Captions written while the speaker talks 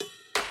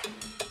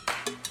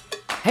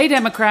Hey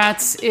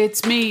Democrats,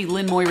 it's me,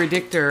 Lynn Moira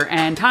Dichter,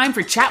 and time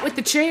for Chat with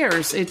the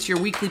Chairs. It's your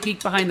weekly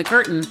peek behind the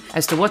curtain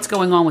as to what's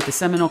going on with the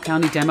Seminole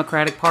County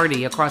Democratic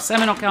Party across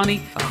Seminole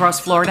County,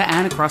 across Florida,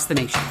 and across the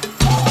nation.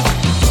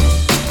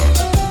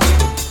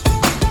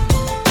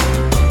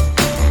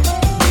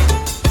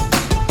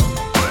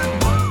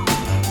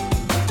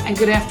 And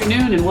good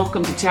afternoon and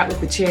welcome to Chat with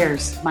the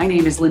Chairs. My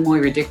name is Lynn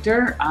Moira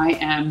Dichter. I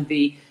am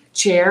the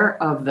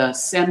chair of the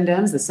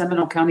SEMDEMS, the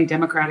Seminole County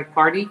Democratic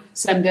Party.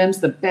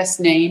 SEMDEMS, the best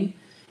name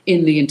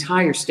in the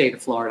entire state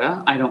of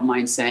Florida, I don't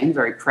mind saying,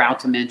 very proud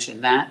to mention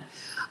that.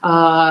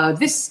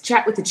 This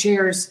Chat with the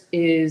Chairs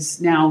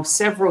is now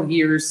several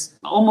years,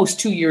 almost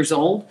 2 years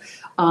old.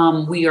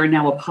 We are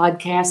now a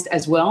podcast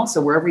as well,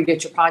 so wherever you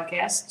get your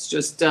podcasts,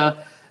 just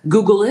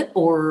Google it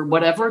or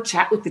whatever.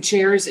 Chat with the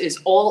Chairs is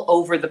all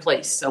over the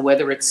place. So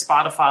whether it's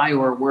Spotify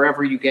or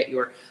wherever you get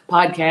your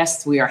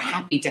podcasts, we are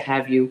happy to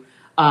have you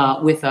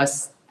with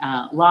us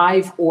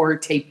live or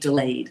tape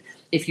delayed.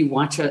 If you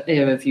watch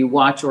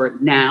or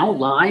now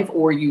live,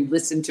 or you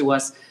listen to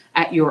us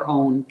at your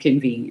own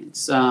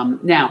convenience.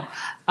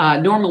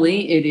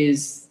 Normally it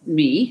is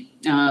me,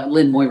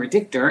 Lynn Moira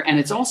Dichter, and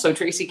it's also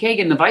Tracy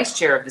Kagan, the vice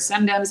chair of the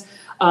SEMDEMS.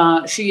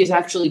 She is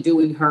actually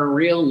doing her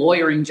real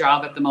lawyering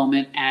job at the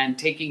moment and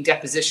taking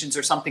depositions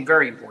or something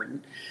very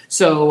important.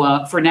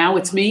 So for now,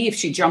 it's me. If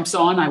she jumps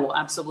on, I will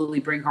absolutely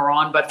bring her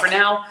on. But for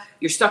now,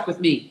 you're stuck with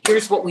me.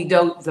 Here's what we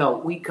do, though.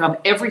 We come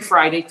every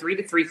Friday, 3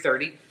 to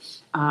 3:30.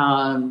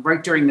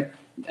 Right during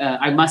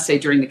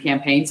during the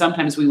campaign.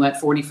 Sometimes we went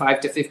 45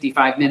 to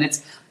 55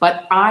 minutes.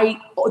 But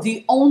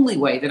the only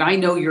way that I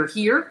know you're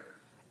here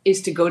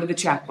is to go to the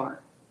chat bar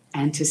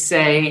and to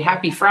say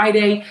happy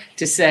Friday,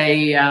 to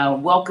say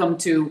welcome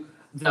to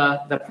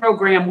the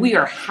program. We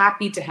are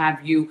happy to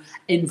have you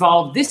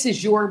involved. This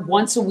is your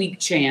once a week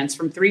chance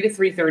from 3 to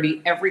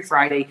 3:30 every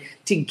Friday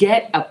to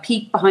get a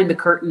peek behind the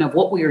curtain of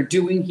what we are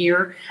doing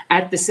here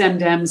at the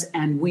SEMDEMS,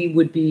 and we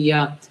would be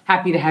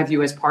happy to have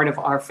you as part of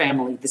our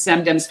family. The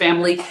SEMDEMS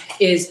family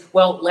is,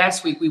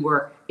 last week we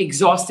were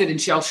exhausted and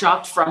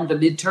shell-shocked from the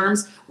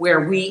midterms,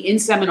 where we in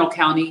Seminole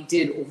County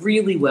did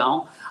really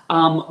well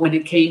when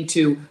it came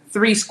to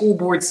 3 school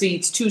board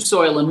seats, 2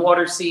 soil and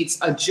water seats,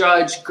 a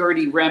judge,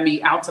 Gertie, Remy,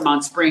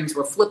 Altamonte Springs.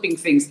 We're flipping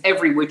things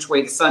every which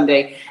way to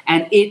Sunday.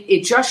 And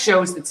it just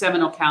shows that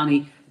Seminole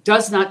County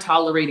does not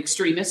tolerate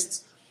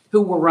extremists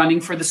who were running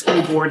for the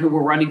school board, who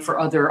were running for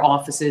other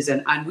offices.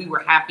 And we were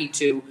happy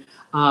to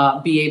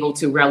be able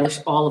to relish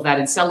all of that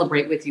and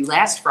celebrate with you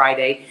last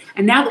Friday.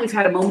 And now that we've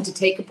had a moment to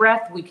take a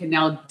breath, we can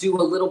now do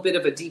a little bit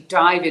of a deep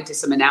dive into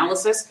some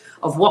analysis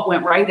of what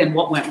went right and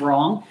what went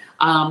wrong.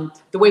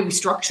 The way we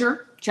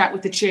structure Chat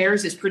with the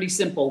Chairs is pretty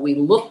simple. We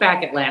look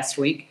back at last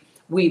week.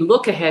 We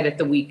look ahead at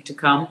the week to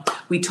come.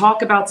 We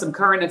talk about some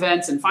current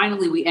events. And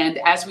finally, we end,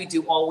 as we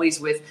do always,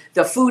 with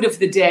the food of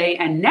the day.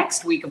 And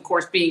next week, of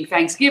course, being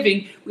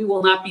Thanksgiving, we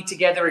will not be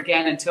together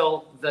again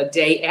until the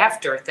day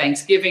after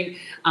Thanksgiving.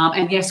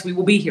 And yes, we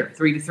will be here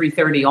 3 to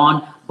 3:30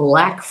 on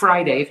Black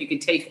Friday. If you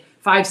could take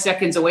 5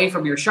 seconds away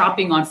from your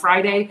shopping on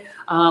Friday,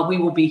 we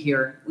will be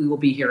here. We will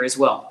be here as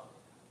well.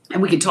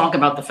 And we can talk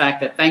about the fact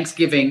that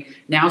Thanksgiving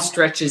now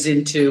stretches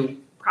into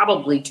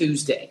probably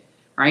Tuesday,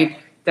 right?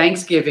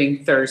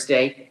 Thanksgiving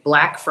Thursday,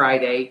 Black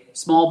Friday,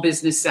 Small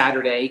Business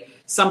Saturday,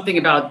 something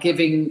about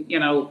giving,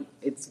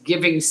 it's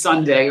Giving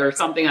Sunday or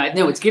something.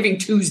 No, it's Giving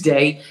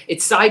Tuesday.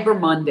 It's Cyber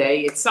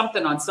Monday. It's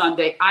something on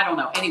Sunday. I don't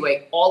know.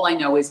 Anyway, all I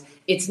know is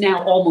it's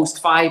now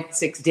almost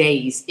 5-6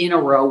 days in a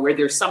row where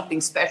there's something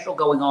special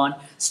going on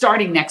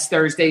starting next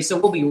Thursday. So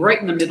we'll be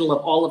right in the middle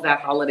of all of that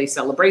holiday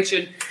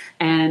celebration.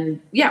 And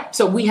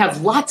so we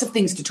have lots of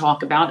things to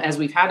talk about as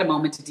we've had a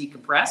moment to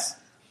decompress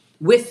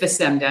with the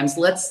SEMDEMS.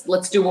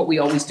 Let's do what we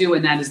always do,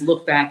 and that is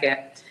look back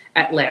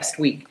at last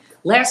week.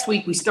 Last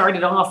week, we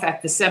started off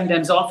at the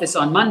SEMDEMS office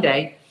on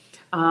Monday,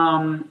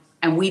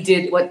 and we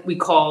did what we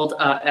called,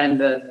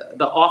 and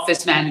the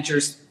office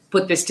managers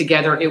put this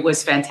together. It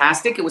was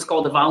fantastic. It was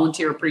called a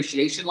volunteer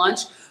appreciation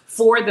lunch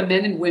for the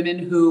men and women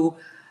who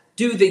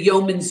do the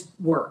yeoman's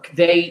work.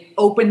 They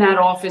open that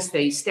office,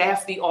 they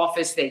staff the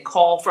office, they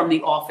call from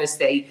the office,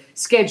 they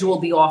schedule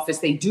the office,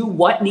 they do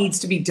what needs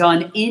to be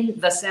done in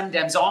the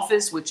SEMDEMS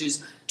office, which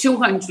is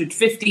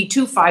 250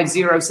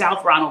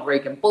 South Ronald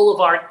Reagan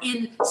Boulevard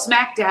in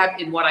smack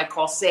dab in what I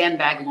call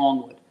Sandbag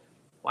Longwood.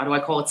 Why do I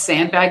call it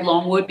Sandbag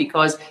Longwood?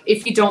 Because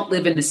if you don't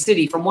live in the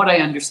city, from what I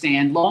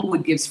understand,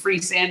 Longwood gives free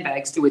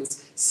sandbags to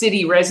its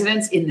city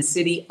residents in the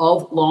city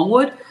of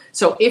Longwood.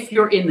 So if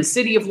you're in the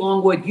city of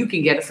Longwood, you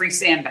can get a free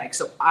sandbag.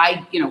 So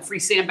free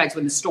sandbags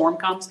when the storm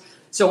comes.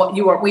 So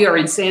we are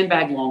in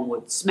Sandbag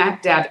Longwood,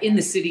 smack dab in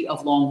the city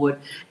of Longwood.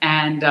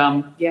 And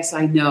yes,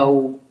 I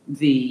know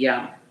the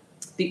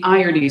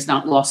irony is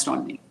not lost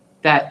on me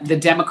that the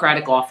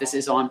Democratic office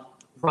is on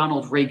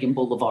Ronald Reagan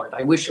Boulevard.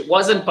 I wish it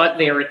wasn't, but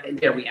there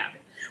we have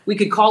it. We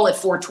could call it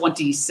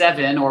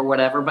 427 or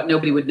whatever, but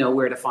nobody would know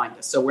where to find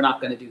us. So we're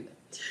not going to do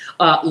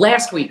that.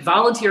 Last week,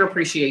 volunteer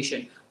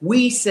appreciation.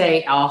 We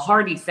say a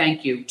hearty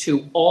thank you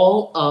to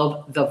all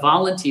of the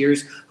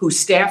volunteers who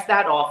staff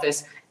that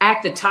office.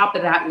 At the top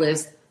of that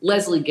list,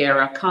 Leslie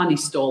Guerra, Connie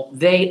Stoll,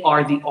 they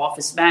are the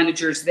office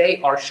managers.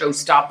 They are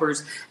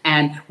showstoppers.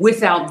 And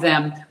without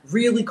them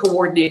really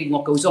coordinating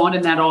what goes on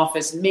in that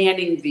office,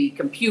 manning the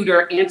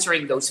computer,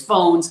 answering those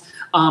phones,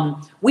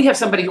 we have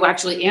somebody who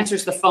actually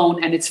answers the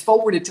phone and it's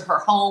forwarded to her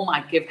home.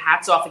 I give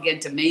hats off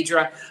again to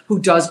Madra, who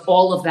does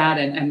all of that.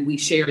 And we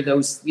share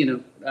those,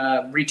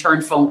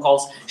 return phone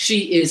calls.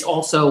 She is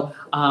also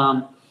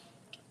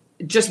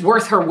just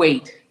worth her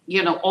weight.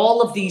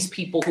 All of these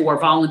people who are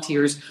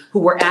volunteers, who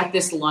were at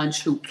this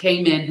lunch, who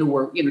came in, who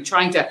were,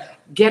 trying to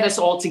get us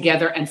all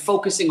together and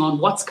focusing on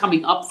what's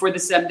coming up for the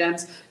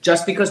SEMDEMs.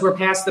 Just because we're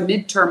past the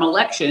midterm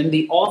election,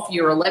 the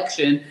off-year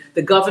election,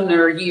 the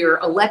governor year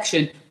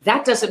election,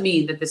 that doesn't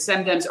mean that the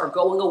SEMDEMs are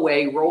going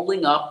away,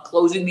 rolling up,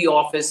 closing the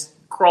office,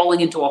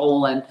 crawling into a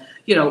hole and,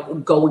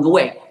 going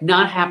away.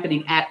 Not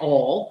happening at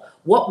all.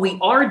 What we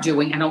are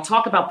doing, and I'll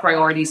talk about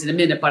priorities in a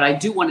minute, but I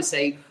do want to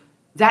say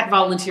that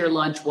volunteer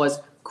lunch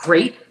was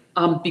great.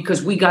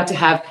 Because we got to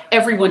have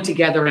everyone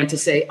together and to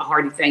say a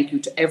hearty thank you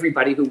to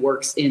everybody who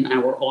works in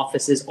our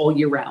offices all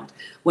year round.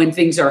 When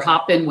things are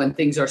hopping, when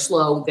things are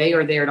slow, they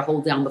are there to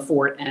hold down the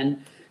fort,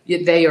 and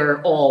they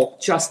are all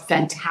just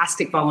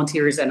fantastic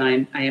volunteers, and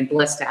I am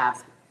blessed to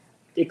have,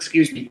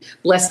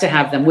 blessed to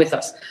have them with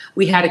us.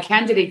 We had a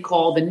candidate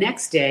call the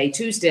next day,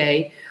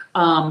 Tuesday,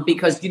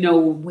 because,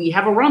 we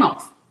have a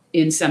runoff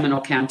in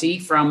Seminole County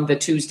from the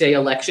Tuesday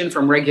election,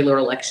 from regular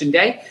election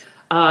day.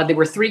 There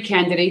were 3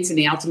 candidates in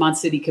the Altamonte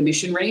City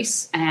Commission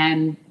race,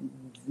 and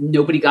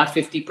nobody got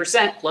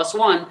 50% plus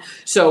 1.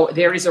 So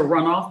there is a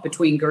runoff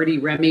between Gertie,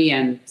 Remy,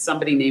 and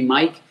somebody named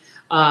Mike.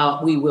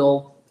 We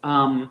will.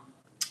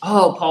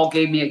 Paul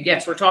gave me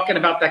yes. We're talking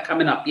about that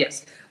coming up.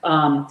 Yes,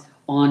 on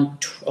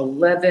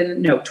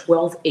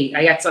 12/8.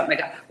 I got something.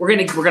 We're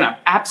gonna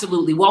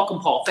absolutely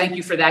welcome Paul. Thank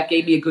you for that.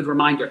 Gave me a good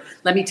reminder.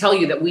 Let me tell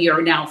you that we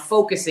are now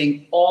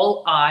focusing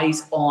all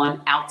eyes on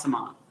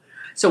Altamonte.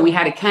 So we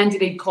had a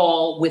candidate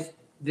call with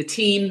the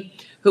team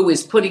who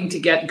is putting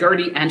together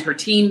Gertie and her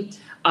team.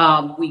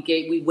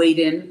 We weighed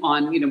in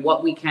on,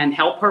 what we can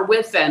help her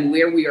with and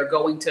where we are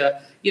going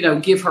to,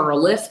 give her a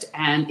lift.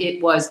 And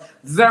it was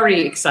very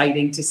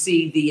exciting to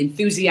see the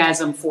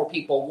enthusiasm for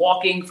people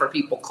walking, for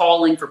people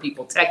calling, for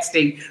people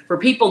texting, for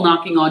people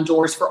knocking on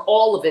doors, for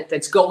all of it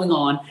that's going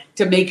on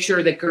to make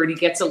sure that Gertie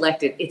gets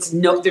elected.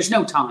 There's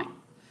no time.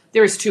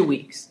 There's 2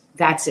 weeks.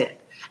 That's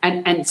it.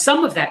 And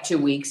some of that 2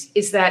 weeks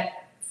is that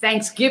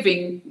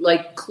Thanksgiving,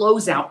 like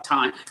closeout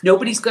time.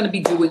 Nobody's going to be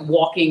doing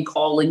walking,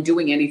 calling,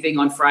 doing anything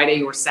on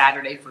Friday or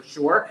Saturday for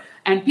sure.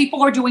 And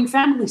people are doing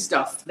family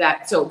stuff.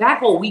 So that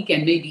whole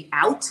weekend may be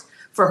out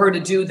for her to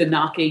do the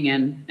knocking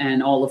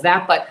and all of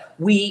that. But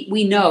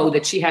we know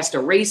that she has to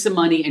raise some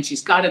money and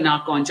she's got to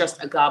knock on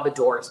just a gob of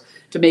doors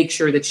to make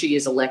sure that she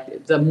is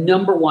elected. The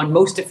number one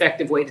most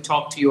effective way to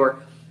talk to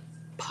your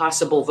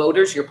possible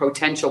voters, your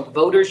potential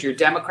voters, your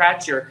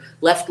Democrats, your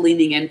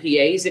left-leaning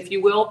NPAs, if you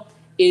will,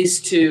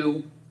 is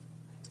to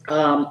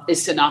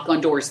knock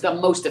on doors. The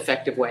most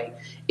effective way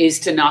is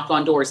to knock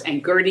on doors.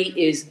 And Gertie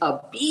is a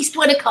beast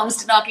when it comes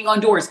to knocking on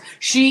doors.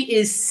 She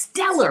is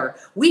stellar.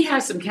 We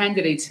have some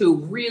candidates who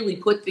really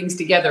put things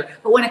together.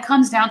 But when it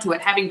comes down to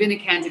it, having been a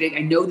candidate, I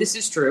know this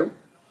is true.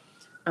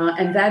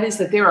 And that is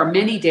that there are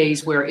many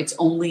days where it's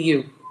only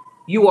you.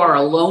 You are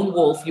a lone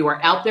wolf. You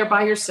are out there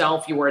by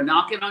yourself. You are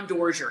knocking on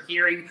doors. You're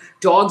hearing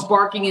dogs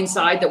barking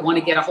inside that want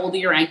to get a hold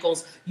of your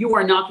ankles. You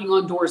are knocking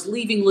on doors,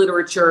 leaving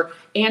literature,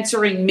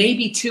 answering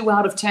maybe 2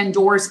 out of 10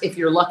 doors if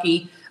you're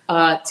lucky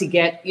to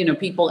get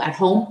people at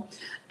home.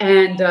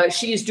 And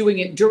she is doing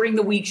it during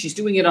the week. She's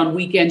doing it on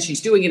weekends.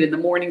 She's doing it in the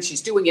morning. She's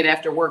doing it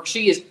after work.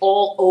 She is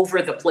all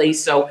over the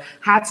place. So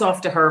hats off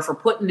to her for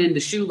putting in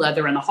the shoe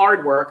leather and the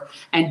hard work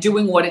and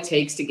doing what it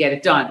takes to get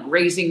it done,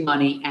 raising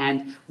money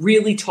and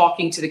really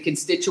talking to the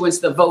constituents,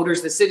 the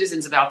voters, the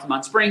citizens of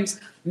Altamonte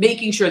Springs,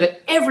 making sure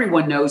that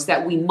everyone knows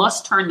that we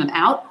must turn them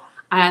out.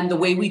 And the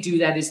way we do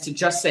that is to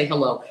just say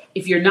hello.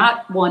 If you're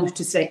not one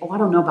to say, I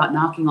don't know about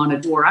knocking on a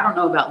door. I don't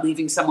know about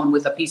leaving someone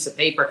with a piece of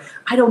paper.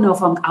 I don't know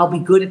if I'll be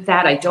good at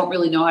that. I don't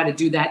really know how to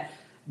do that.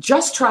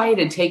 Just try it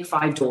and take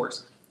 5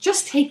 doors.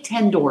 Just take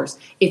 10 doors.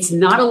 It's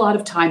not a lot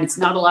of time. It's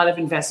not a lot of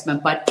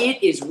investment, but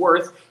it is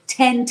worth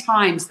 10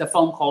 times the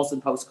phone calls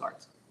and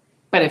postcards.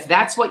 But if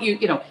that's what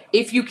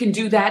if you can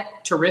do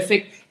that,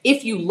 terrific.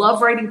 If you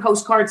love writing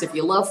postcards, if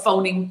you love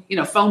phoning,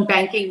 phone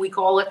banking, we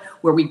call it,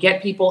 where we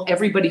get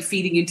everybody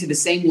feeding into the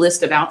same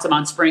list of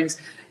Altamonte Springs.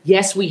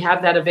 Yes, we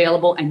have that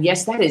available. And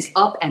yes, that is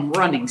up and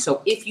running.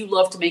 So if you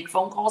love to make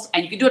phone calls,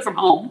 and you can do it from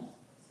home,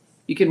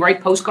 you can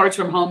write postcards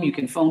from home, you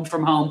can phone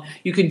from home,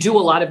 you can do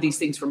a lot of these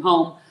things from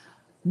home.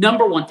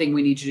 Number one thing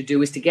we need you to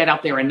do is to get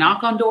out there and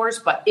knock on doors.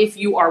 But if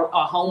you are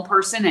a home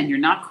person and you're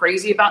not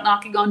crazy about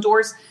knocking on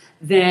doors,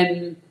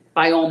 then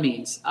by all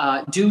means,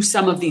 do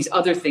some of these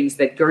other things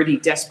that Gertie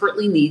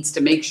desperately needs to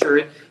make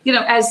sure,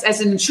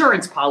 as an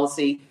insurance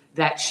policy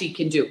that she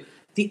can do.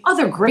 The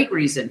other great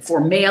reason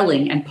for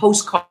mailing and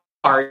postcards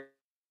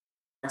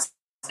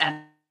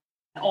and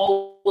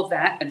all of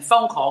that and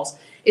phone calls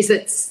is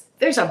that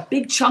there's a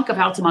big chunk of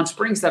Altamonte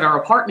Springs that are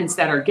apartments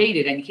that are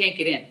gated and you can't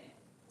get in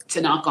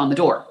to knock on the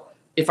door.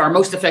 If our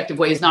most effective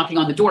way is knocking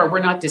on the door, we're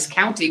not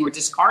discounting or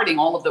discarding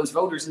all of those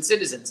voters and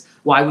citizens.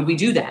 Why would we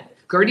do that?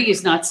 Gertie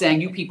is not saying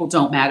you people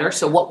don't matter.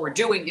 So what we're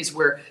doing is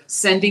we're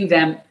sending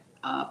them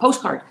a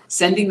postcard,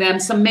 sending them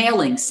some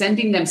mailing,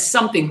 sending them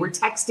something. We're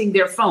texting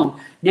their phone.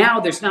 Now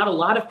there's not a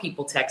lot of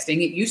people texting.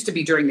 It used to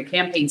be during the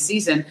campaign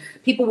season,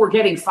 people were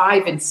getting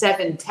 5 and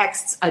 7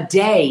 texts a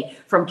day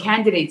from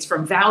candidates,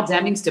 from Val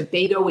Demings to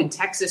Beto in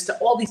Texas to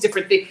all these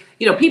different things.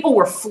 People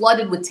were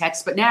flooded with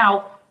texts, but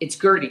now it's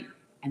Gertie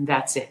and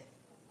that's it.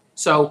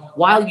 So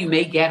while you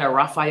may get a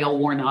Raphael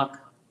Warnock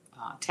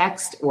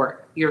text,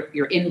 or your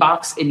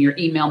inbox in your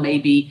email may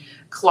be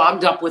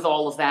clogged up with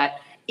all of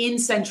that, in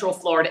Central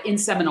Florida, in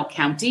Seminole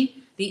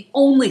County, the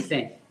only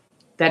thing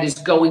that is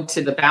going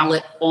to the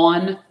ballot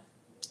on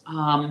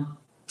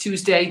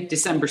Tuesday,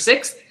 December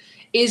 6th,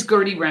 is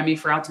Gertie Remy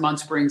for Altamonte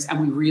Springs,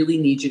 and we really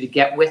need you to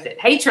get with it.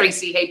 Hey,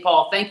 Tracy. Hey,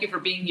 Paul. Thank you for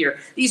being here.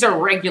 These are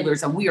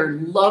regulars, and we are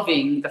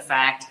loving the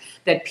fact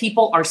that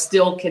people are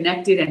still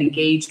connected and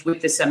engaged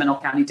with the Seminole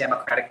County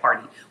Democratic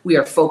Party. We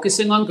are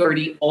focusing on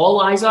Gertie,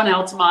 all eyes on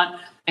Altamonte.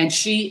 And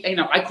she,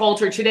 I called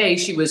her today.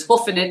 She was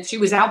hoofing it. She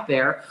was out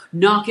there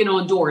knocking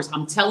on doors.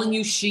 I'm telling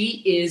you,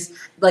 she is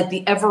like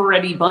the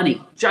ever-ready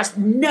bunny. Just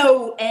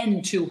no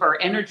end to her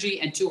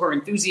energy and to her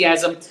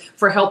enthusiasm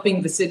for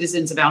helping the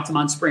citizens of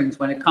Altamonte Springs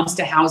when it comes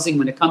to housing,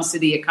 when it comes to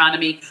the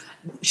economy.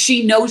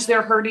 She knows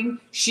they're hurting.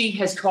 She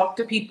has talked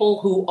to people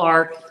who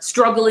are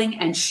struggling,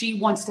 and she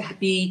wants to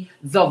be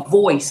the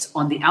voice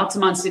on the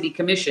Altamonte City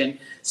Commission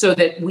so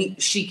that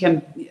she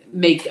can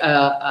make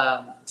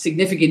a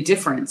significant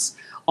difference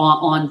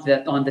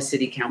on the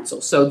city council.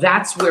 So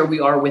that's where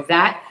we are with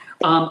that.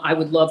 I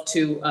would love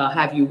to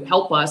have you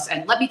help us.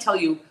 And let me tell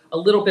you a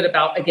little bit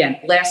about, again,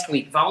 last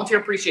week, volunteer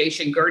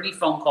appreciation, Gertie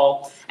phone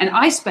call. And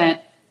I spent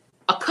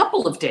a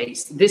couple of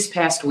days this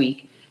past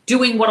week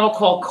doing what I'll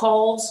call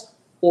calls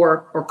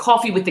or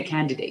coffee with the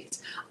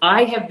candidates.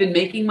 I have been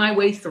making my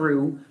way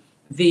through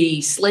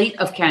the slate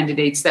of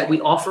candidates that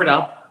we offered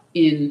up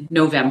in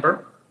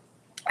November.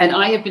 And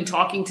I have been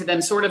talking to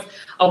them, sort of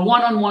a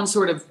one-on-one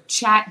sort of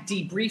chat,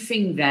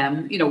 debriefing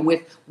them,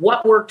 with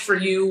what worked for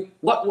you,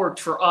 what worked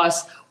for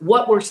us,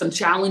 what were some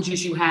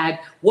challenges you had,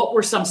 what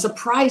were some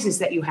surprises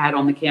that you had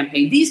on the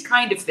campaign, these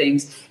kind of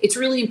things. It's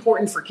really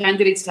important for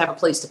candidates to have a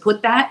place to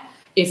put that.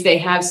 If they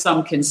have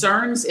some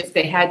concerns, if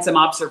they had some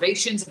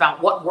observations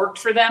about what worked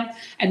for them,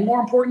 and more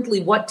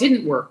importantly, what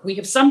didn't work. We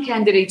have some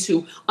candidates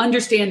who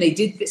understand they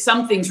did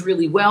some things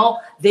really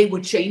well. They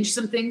would change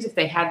some things if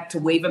they had to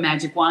wave a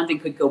magic wand and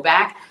could go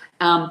back.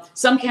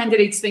 Some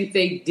candidates think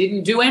they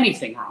didn't do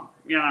anything wrong,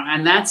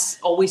 and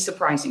that's always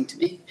surprising to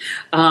me.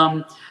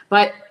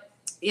 But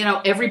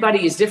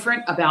everybody is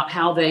different about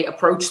how they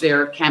approach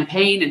their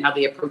campaign and how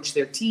they approach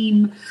their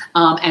team,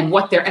 and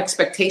what their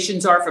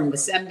expectations are from the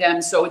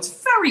SEMDEMs. So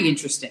it's very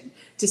interesting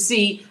to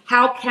see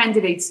how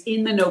candidates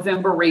in the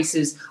November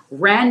races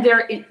ran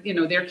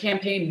their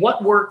campaign,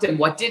 what worked and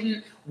what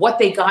didn't, what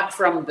they got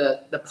from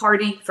the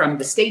party, from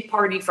the state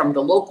party, from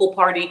the local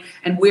party,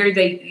 and where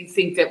they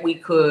think that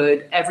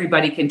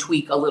everybody can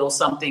tweak a little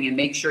something and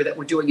make sure that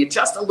we're doing it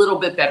just a little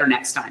bit better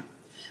next time.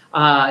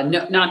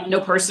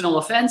 No personal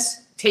offense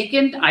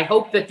taken. I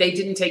hope that they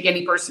didn't take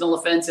any personal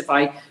offense if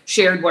I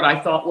shared what I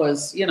thought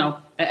was,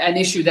 an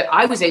issue that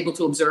I was able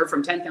to observe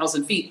from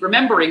 10,000 feet,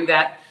 remembering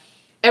that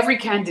every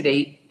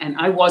candidate, and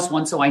I was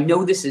one, so I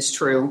know this is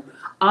true.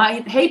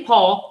 Hey,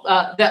 Paul,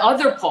 the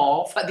other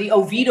Paul, the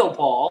Oviedo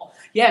Paul.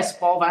 Yes,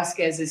 Paul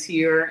Vasquez is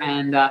here.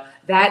 And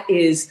that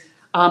is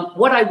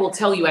what I will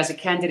tell you as a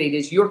candidate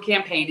is your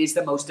campaign is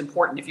the most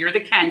important. If you're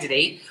the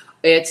candidate,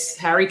 it's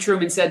Harry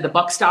Truman said, the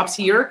buck stops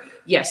here.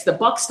 Yes, the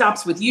buck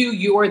stops with you.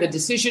 You are the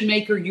decision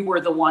maker. You are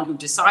the one who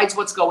decides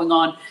what's going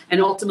on. And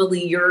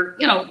ultimately, your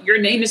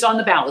name is on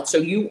the ballot. So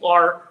you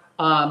are,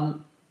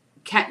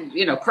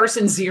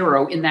 person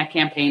zero in that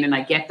campaign. And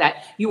I get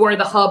that. You are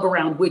the hub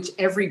around which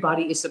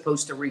everybody is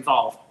supposed to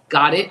revolve.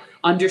 Got it?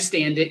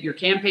 Understand it. Your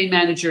campaign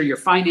manager, your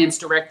finance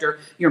director,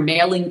 your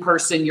mailing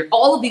person,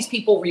 all of these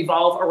people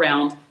revolve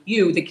around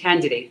you, the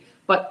candidate.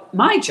 But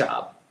my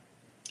job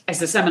as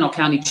the Seminole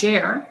County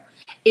chair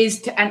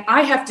and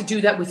I have to do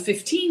that with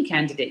 15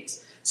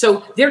 candidates.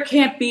 So there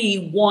can't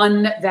be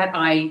one that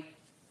I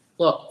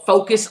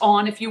focus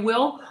on, if you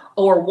will,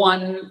 or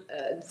one.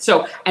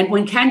 And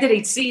when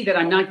candidates see that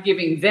I'm not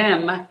giving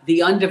them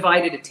the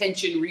undivided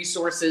attention,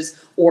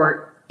 resources,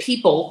 or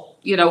people,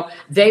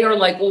 they are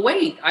like, well,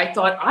 wait, I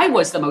thought I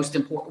was the most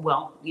important.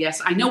 Well,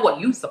 yes, I know what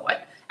you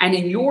thought. And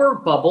in your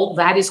bubble,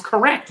 that is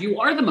correct. You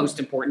are the most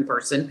important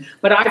person,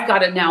 but I've got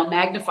to now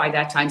magnify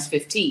that times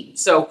 15.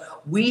 So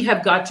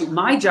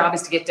my job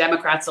is to get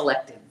Democrats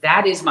elected.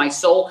 That is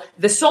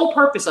the sole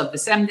purpose of the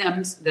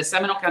SEMDEMs, the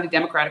Seminole County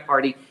Democratic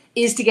Party,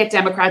 is to get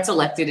Democrats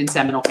elected in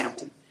Seminole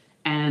County.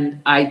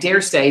 And I dare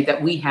say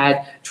that we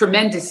had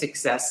tremendous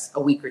success a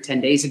week or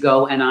 10 days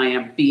ago, and I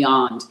am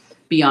beyond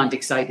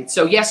excited.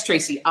 So yes,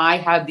 Tracy, I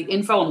have the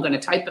info. I'm going to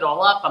type it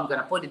all up. I'm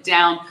going to put it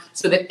down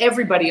so that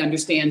everybody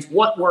understands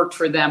what worked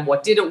for them,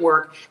 what didn't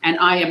work. And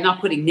I am not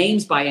putting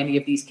names by any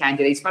of these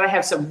candidates, but I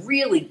have some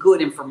really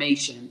good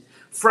information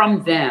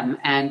from them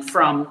and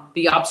from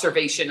the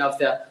observation of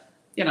the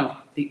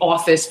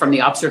office, from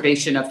the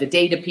observation of the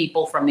data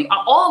people,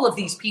 all of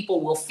these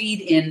people will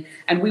feed in,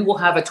 and we will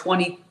have a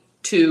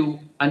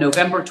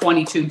November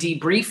 22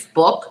 debrief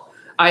book.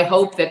 I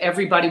hope that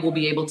everybody will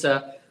be able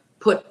to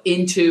put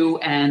into,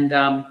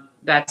 and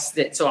that's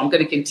it. So I'm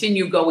going to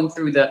continue going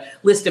through the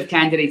list of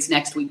candidates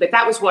next week. But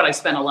that was what I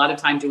spent a lot of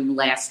time doing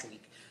last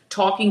week,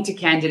 talking to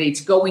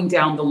candidates, going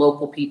down the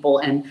local people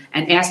and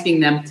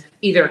asking them,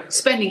 either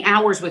spending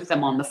hours with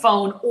them on the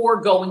phone or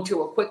going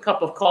to a quick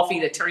cup of coffee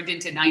that turned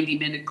into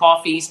 90-minute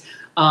coffees,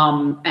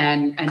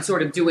 and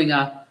sort of doing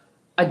a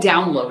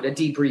download, a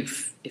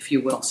debrief, if you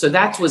will. So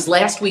that was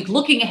last week.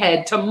 Looking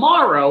ahead,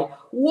 tomorrow,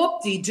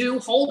 whoop-de-doo,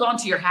 hold on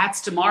to your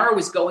hats. Tomorrow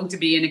is going to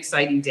be an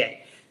exciting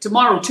day.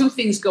 Tomorrow, two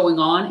things going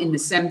on in the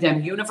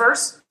SEMDEM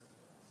universe.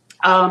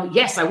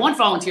 Yes, I want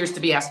volunteers to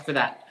be asked for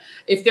that.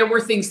 If there were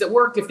things that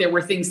worked, if there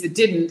were things that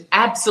didn't,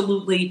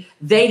 absolutely,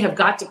 they have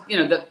got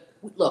to,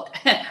 look,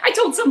 I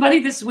told somebody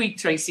this week,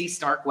 Tracy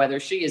Starkweather,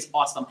 she is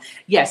awesome.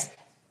 Yes,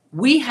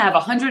 we have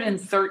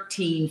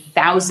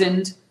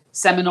 113,000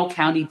 Seminole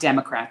County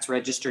Democrats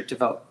registered to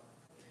vote.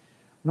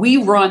 We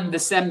run the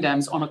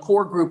SEMDEMs on a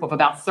core group of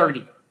about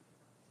 30.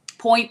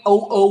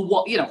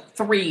 0.001,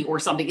 3 or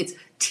something. It's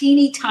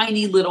teeny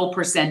tiny little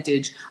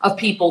percentage of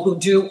people who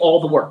do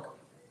all the work.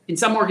 In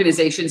some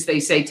organizations, they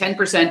say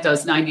 10%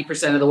 does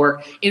 90% of the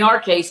work. In our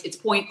case, it's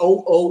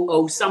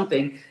 0.000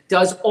 something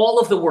does all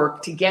of the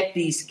work to get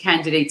these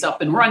candidates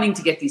up and running,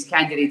 to get these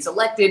candidates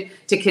elected,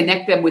 to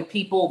connect them with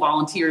people,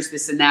 volunteers,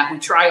 this and that. We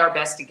try our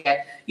best to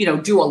get,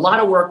 do a lot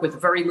of work with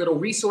very little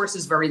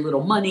resources, very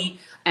little money.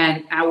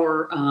 And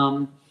our,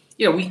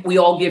 we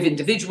all give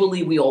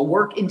individually, we all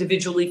work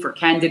individually for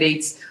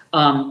candidates.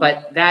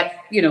 But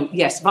that,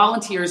 yes,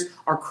 volunteers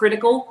are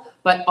critical.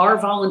 But our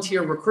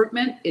volunteer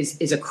recruitment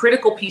is a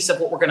critical piece of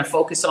what we're going to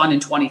focus on in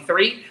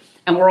 23.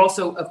 And we're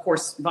also, of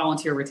course,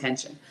 volunteer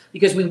retention,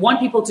 because we want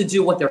people to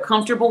do what they're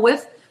comfortable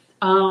with.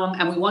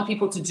 And we want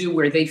people to do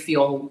where they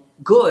feel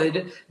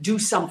good, do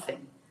something.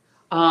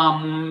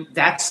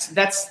 That's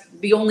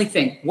the only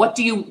thing. What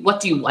do you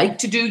like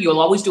to do? You'll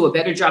always do a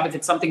better job if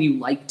it's something you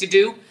like to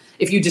do.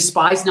 If you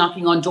despise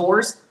knocking on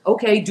doors,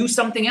 okay, do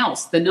something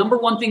else. The number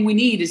one thing we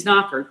need is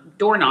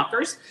door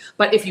knockers.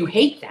 But if you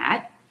hate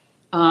that,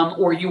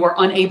 or you are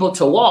unable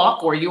to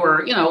walk, or you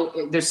are,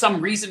 there's some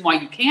reason why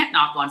you can't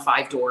knock on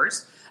 5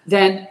 doors,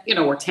 then,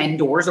 or 10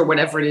 doors or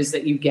whatever it is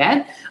that you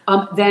get,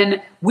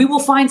 then we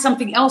will find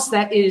something else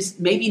that is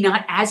maybe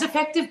not as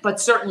effective, but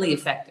certainly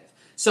effective.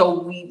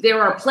 So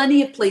there are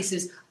plenty of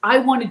places. I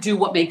want to do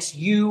what makes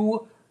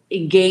you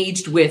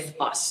engaged with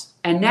us.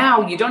 And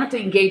now you don't have to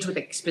engage with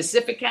a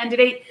specific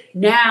candidate.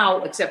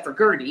 Now, except for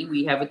Gertie,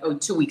 we have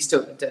 2 weeks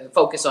to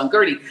focus on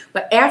Gertie.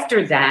 But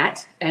after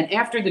that, and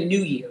after the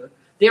new year,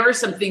 there are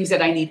some things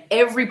that I need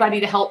everybody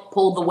to help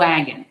pull the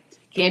wagon.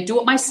 Can't do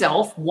it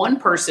myself. One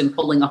person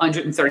pulling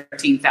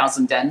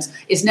 113,000 Dems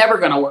is never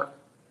going to work.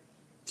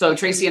 So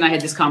Tracy and I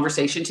had this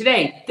conversation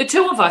today. The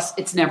two of us,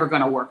 it's never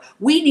going to work.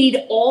 We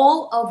need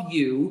all of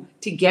you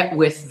to get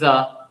with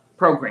the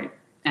program.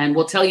 And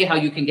we'll tell you how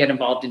you can get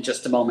involved in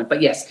just a moment.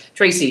 But yes,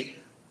 Tracy,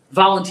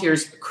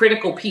 volunteers,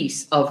 critical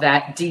piece of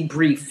that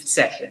debrief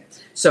session.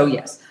 So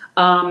yes,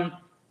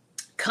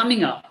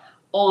 coming up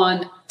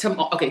on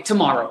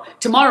tomorrow,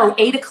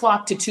 8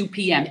 o'clock to 2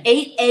 p.m.,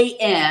 8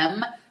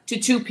 a.m. to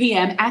 2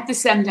 p.m. at the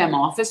SEMDEM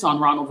office on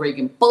Ronald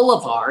Reagan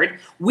Boulevard,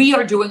 we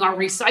are doing our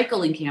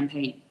recycling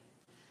campaign.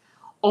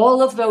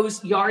 All of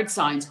those yard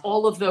signs,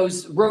 all of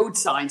those road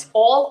signs,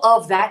 all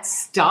of that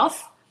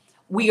stuff,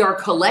 we are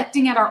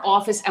collecting at our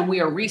office and we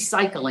are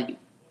recycling.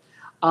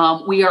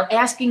 We are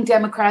asking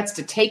Democrats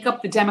to take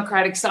up the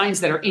Democratic signs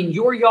that are in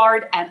your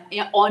yard and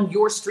on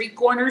your street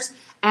corners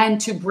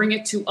and to bring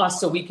it to us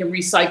so we can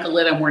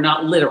recycle it and we're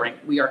not littering.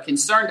 We are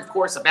concerned, of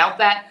course, about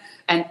that.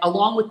 And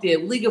along with the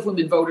League of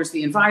Women Voters,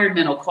 the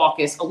Environmental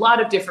Caucus, a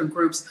lot of different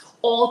groups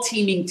all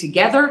teaming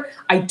together.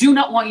 I do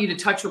not want you to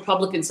touch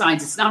Republican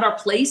signs. It's not our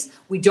place.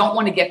 We don't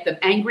want to get them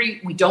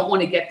angry. We don't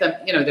want to get them,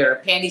 their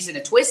panties in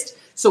a twist.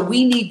 So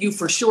we need you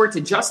for sure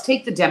to just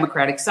take the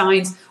Democratic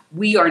signs.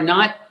 We are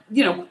not,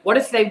 what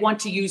if they want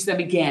to use them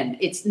again?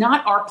 It's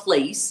not our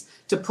place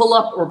to pull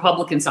up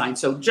Republican signs.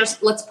 So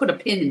just let's put a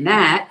pin in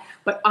that.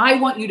 But I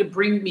want you to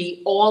bring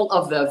me all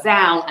of the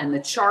Val and the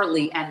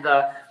Charlie and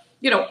the,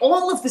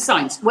 all of the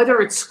signs,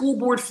 whether it's school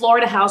board,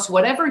 Florida House,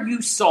 whatever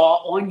you saw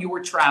on your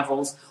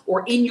travels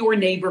or in your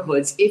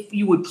neighborhoods. If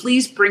you would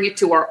please bring it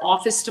to our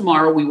office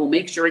tomorrow, we will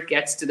make sure it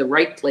gets to the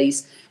right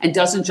place and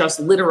doesn't just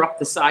litter up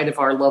the side of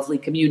our lovely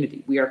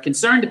community. We are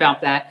concerned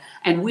about that.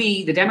 And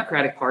we, the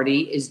Democratic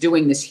Party, is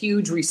doing this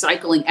huge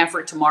recycling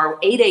effort tomorrow,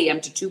 8 a.m.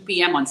 to 2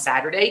 p.m. on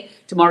Saturday.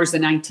 Tomorrow's the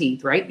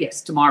 19th, right?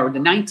 Yes, tomorrow, the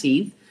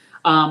 19th.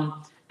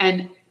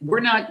 And we're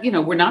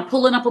not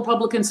pulling up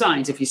Republican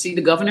signs. If you see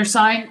the governor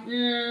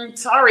sign,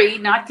 sorry,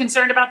 not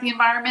concerned about the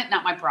environment,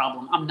 not my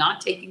problem. I'm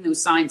not taking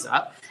those signs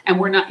up. And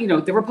we're not,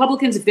 the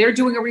Republicans, if they're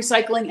doing a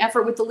recycling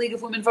effort with the League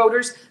of Women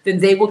Voters, then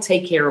they will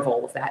take care of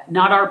all of that.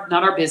 Not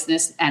our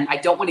business. And I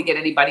don't want to get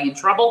anybody in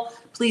trouble.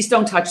 Please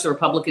don't touch the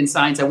Republican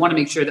signs. I want to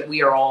make sure that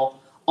we are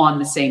all on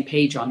the same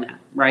page on that,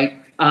 right?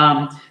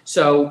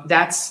 So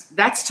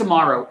that's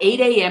tomorrow, 8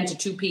 a.m. to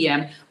 2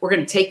 p.m. We're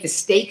going to take the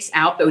stakes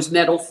out, those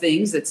metal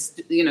things that,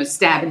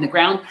 stab in the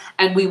ground,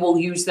 and we will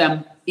use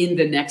them in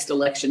the next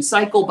election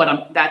cycle.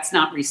 But that's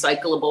not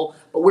recyclable.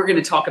 But we're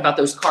going to talk about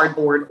those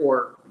cardboard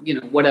or,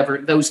 whatever,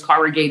 those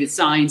corrugated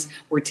signs.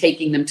 We're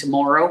taking them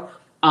tomorrow.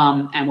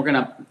 And we're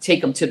going to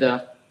take them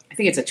to I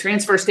think it's a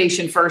transfer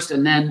station first,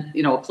 and then,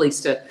 a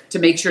place to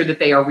make sure that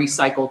they are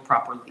recycled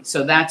properly.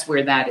 So that's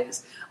where that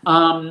is.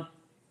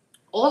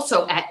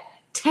 Also at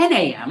 10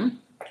 a.m.,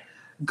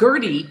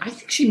 Gertie, I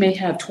think she may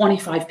have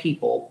 25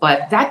 people,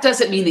 but that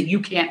doesn't mean that you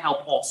can't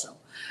help also.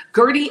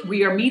 Gertie,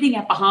 we are meeting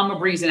at Bahama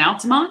Breeze in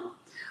Altamonte,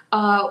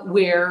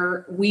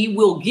 where we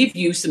will give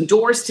you some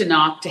doors to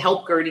knock to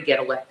help Gertie get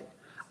elected.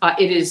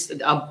 It is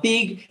a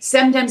big,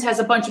 SEMDEMS has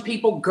a bunch of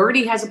people,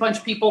 Gertie has a bunch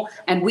of people,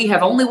 and we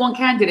have only one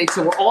candidate,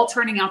 so we're all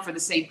turning out for the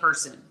same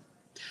person.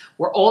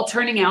 We're all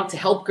turning out to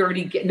help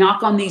Gertie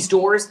knock on these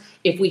doors.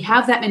 If we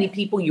have that many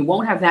people, you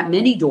won't have that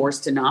many doors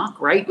to knock,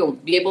 right? You'll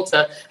be able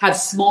to have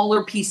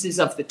smaller pieces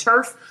of the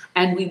turf,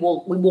 and we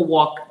will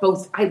walk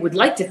both. I would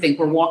like to think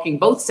we're walking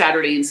both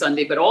Saturday and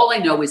Sunday, but all I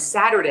know is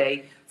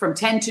Saturday from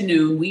 10 to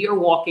noon, we are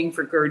walking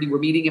for Gertie. We're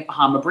meeting at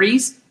Bahama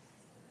Breeze.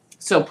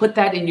 So put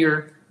that in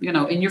your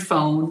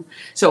phone.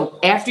 So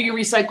after you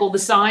recycle the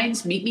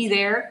signs, meet me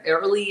there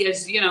early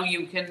as,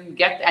 you can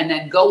get, and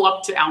then go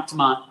up to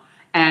Altamonte.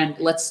 And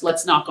let's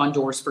knock on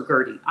doors for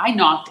Gertie. I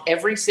knocked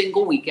every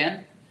single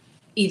weekend,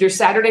 either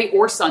Saturday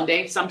or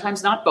Sunday,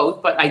 sometimes not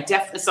both, but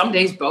some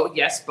days both,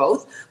 yes,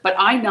 both. But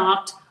I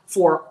knocked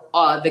for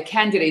the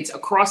candidates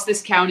across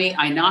this county.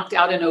 I knocked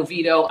out in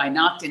Oviedo. I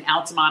knocked in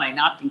Altamonte. I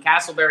knocked in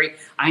Castleberry.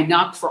 I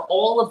knocked for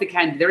all of the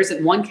candidates. There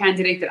isn't one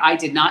candidate that I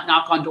did not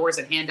knock on doors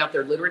and hand out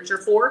their literature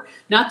for.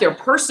 Not their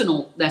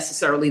personal,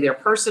 necessarily their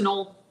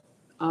personal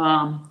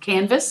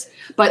canvas,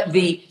 but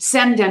the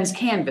SEMDEMS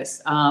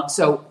canvas.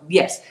 So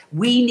yes,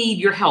 we need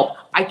your help.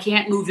 I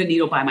can't move the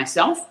needle by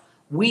myself.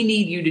 We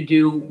need you to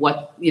do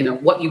what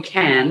you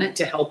can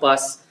to help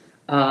us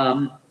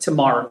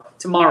tomorrow.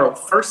 Tomorrow,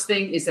 first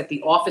thing is at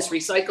the office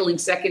recycling.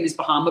 Second is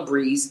Bahama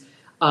Breeze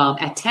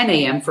at 10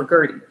 a.m. for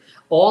Gertie.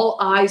 All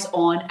eyes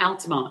on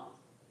Altamonte.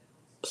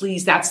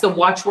 Please, that's the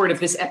watchword of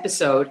this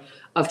episode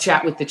of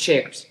Chat with the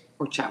Chairs,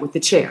 or Chat with the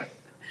Chair.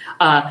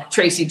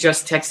 Tracy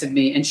just texted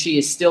me, and she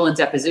is still in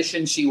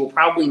deposition. She will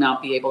probably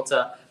not be able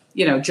to,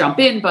 jump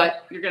in,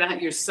 but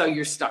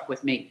you're stuck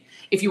with me.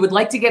 If you would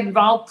like to get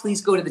involved,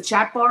 please go to the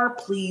chat bar.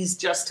 Please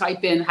just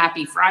type in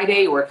Happy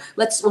Friday, or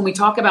when we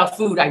talk about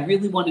food, I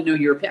really want to know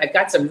your opinion. I've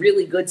got some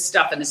really good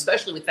stuff, and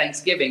especially with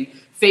Thanksgiving,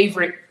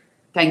 favorite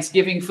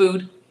Thanksgiving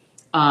food.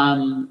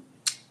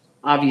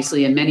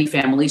 Obviously, in many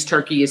families,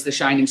 turkey is the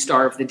shining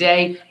star of the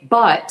day,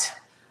 but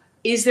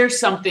is there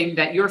something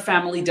that your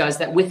family does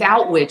that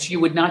without which you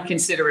would not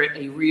consider it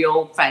a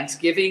real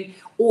Thanksgiving?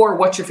 Or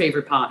what's your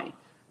favorite pie?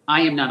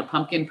 I am not a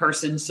pumpkin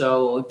person,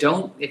 so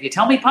if you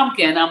tell me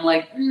pumpkin, I'm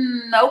like,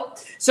 nope.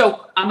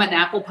 So I'm an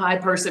apple pie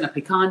person, a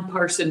pecan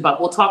person, but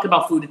we'll talk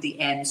about food at the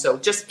end. So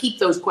just keep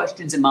those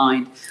questions in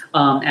mind,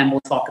 and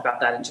we'll talk about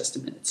that in just a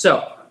minute.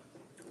 So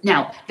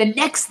now the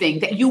next thing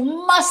that you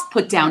must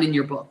put down in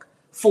your book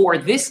for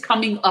this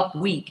coming up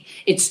week.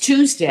 It's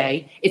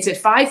Tuesday. It's at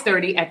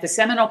 5:30 at the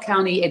Seminole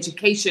County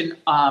Education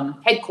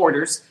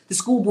headquarters, the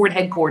school board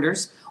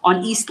headquarters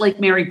on East Lake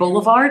Mary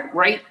Boulevard,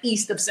 right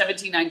east of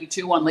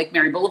 1792 on Lake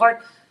Mary Boulevard.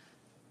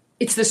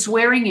 It's the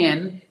swearing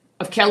in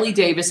of Kelly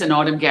Davis and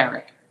Autumn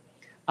Garrick.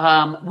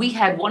 We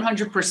had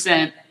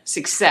 100%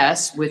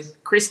 success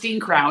with Christine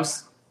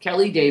Krause,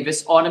 Kelly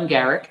Davis, Autumn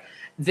Garrick.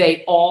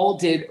 They all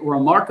did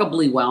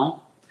remarkably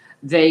well.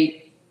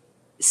 They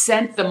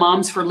sent the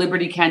Moms for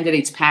Liberty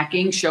candidates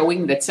packing,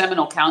 showing that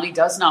Seminole County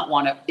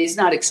is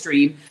not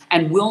extreme,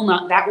 and will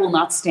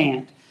not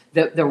stand.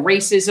 The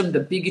racism, the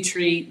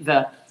bigotry,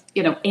 the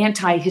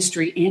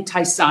anti-history,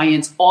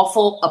 anti-science,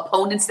 awful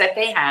opponents that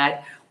they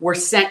had were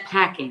sent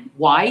packing.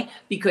 Why?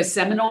 Because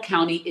Seminole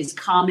County is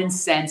common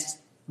sense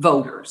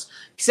voters.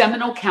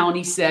 Seminole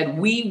County said,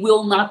 we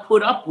will not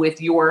put up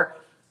with your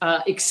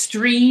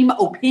extreme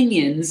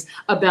opinions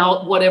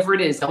about whatever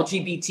it is,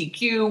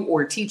 LGBTQ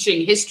or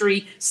teaching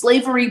history,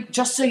 slavery.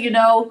 Just so you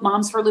know,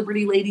 Moms for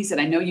Liberty ladies, and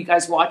I know you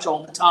guys watch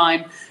all the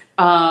time,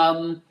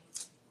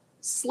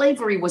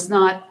 slavery was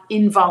not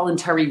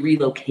involuntary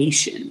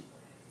relocation.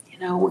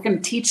 We're going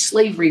to teach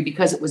slavery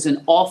because it was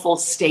an awful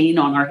stain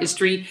on our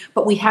history,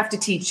 but we have to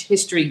teach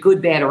history,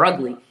 good, bad, or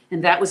ugly.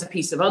 And that was a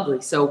piece of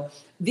ugly. So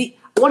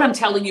what I'm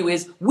telling you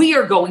is we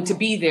are going to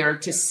be there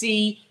to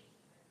see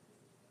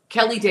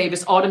Kelly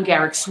Davis, Autumn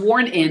Garrick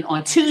sworn in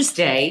on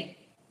Tuesday,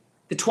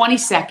 the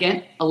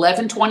 22nd,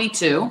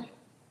 11/22.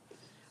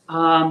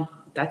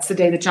 That's the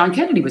day that John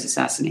Kennedy was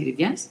assassinated,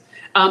 yes?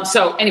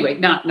 So anyway,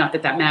 not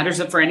that that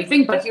matters for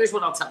anything, but here's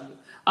what I'll tell you.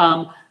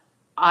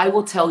 I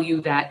will tell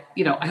you that,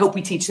 I hope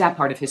we teach that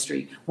part of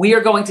history. We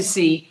are going to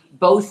see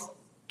both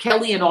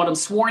Kelly and Autumn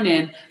sworn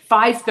in.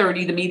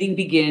 5:30, the meeting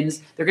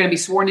begins. They're going to be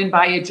sworn in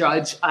by a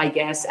judge, I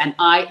guess, and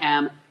I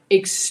am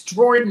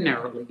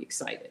extraordinarily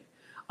excited.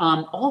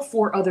 All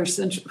four other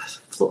Central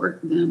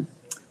Florida.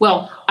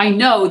 Well, I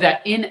know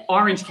that in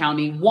Orange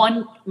County,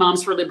 one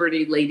Moms for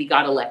Liberty lady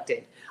got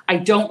elected. I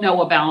don't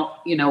know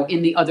about,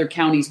 in the other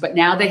counties, but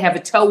now they have a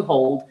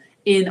toehold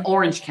in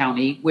Orange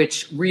County,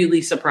 which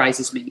really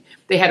surprises me.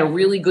 They had a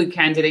really good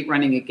candidate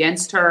running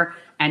against her,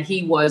 and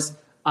he was,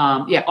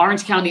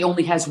 Orange County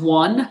only has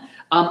one.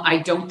 I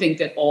don't think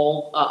that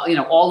all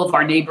of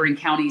our neighboring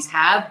counties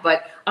have,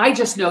 but I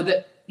just know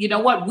that,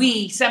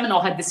 we,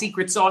 Seminole, had the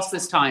secret sauce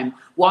this time.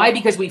 Why?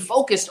 Because we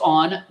focused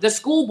on the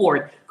school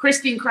board.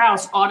 Christine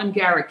Krause, Autumn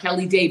Garrett,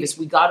 Kelly Davis.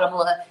 We got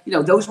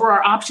them, those were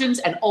our options,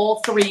 and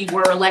all three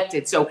were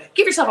elected. So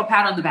give yourself a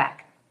pat on the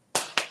back.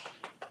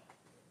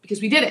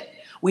 Because we did it.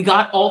 We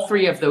got all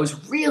three of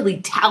those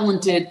really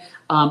talented,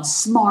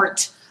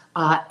 smart,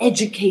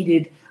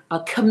 educated,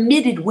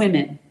 committed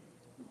women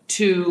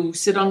to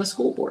sit on the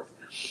school board.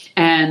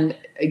 And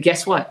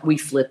guess what? We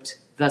flipped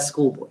the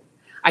school board.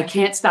 I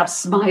can't stop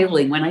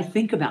smiling when I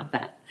think about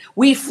that.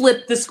 We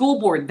flipped the school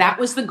board. That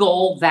was the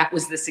goal. That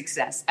was the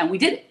success. And we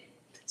did it.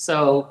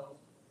 So,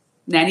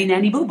 nanny,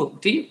 nanny, boo-boo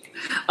to you.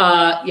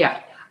 I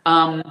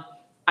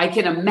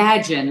can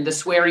imagine the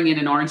swearing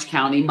in Orange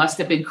County must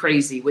have been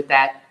crazy with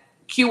that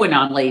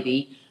QAnon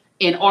lady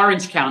in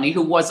Orange County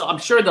who was, I'm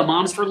sure the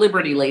Moms for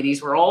Liberty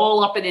ladies were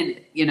all up and in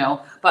it,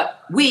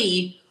 But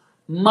we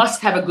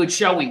must have a good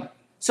showing.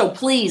 So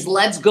please,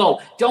 let's go.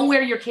 Don't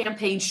wear your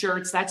campaign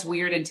shirts. That's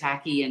weird and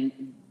tacky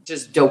and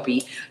just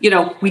dopey.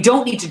 We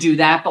don't need to do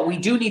that, but we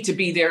do need to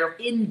be there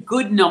in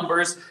good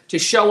numbers to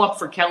show up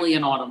for Kelly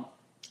and Autumn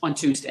on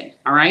Tuesday.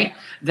 All right.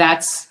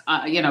 That's,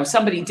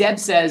 Deb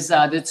says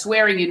that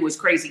swearing in was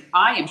crazy.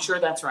 I am sure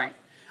that's right.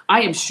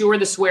 I am sure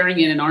the swearing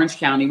in Orange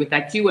County with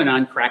that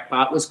QAnon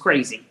crackpot was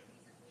crazy.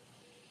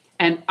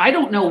 And I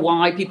don't know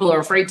why people are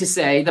afraid to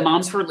say the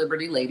Moms for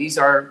Liberty ladies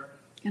are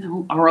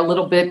a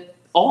little bit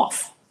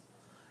off.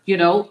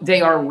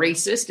 They are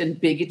racist and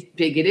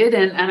bigoted.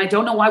 And I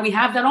don't know why we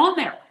have that on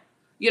there.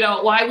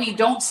 Why we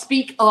don't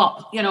speak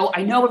up.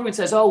 I know everyone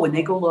says, oh, when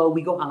they go low,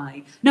 we go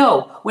high.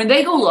 No, when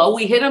they go low,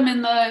 we hit them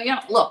in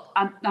the, look,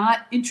 I'm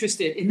not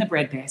interested in the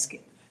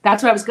breadbasket.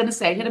 That's what I was going to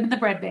say. Hit them in the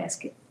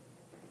breadbasket.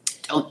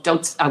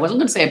 Don't, I wasn't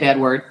going to say a bad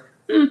word.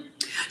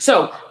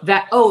 So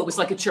it was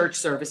like a church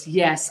service.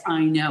 Yes,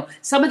 I know.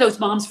 Some of those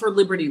Moms for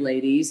Liberty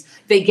ladies,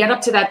 they get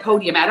up to that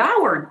podium at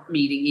our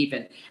meeting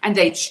even, and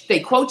they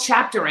quote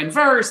chapter and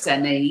verse,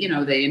 and they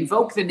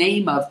invoke the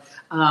name of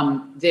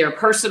their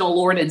personal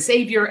Lord and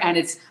Savior. And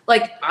it's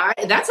like,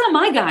 that's not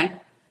my guy.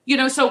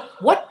 So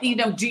what,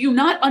 do you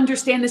not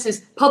understand this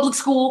is public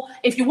school?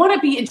 If you want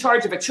to be in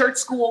charge of a church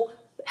school,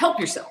 help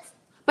yourself.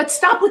 But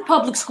stop with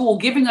public school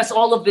giving us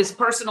all of this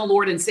personal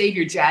Lord and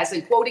Savior jazz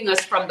and quoting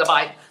us from the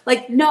Bible.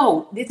 Like,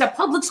 no, it's a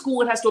public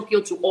school. It has to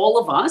appeal to all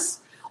of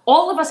us.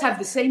 All of us have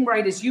the same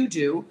right as you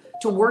do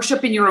to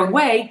worship in your own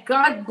way.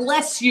 God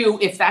bless you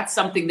if that's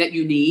something that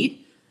you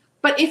need.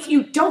 But if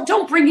you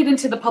don't bring it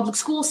into the public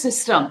school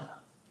system.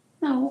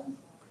 No.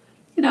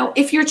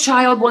 If your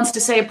child wants to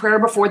say a prayer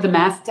before the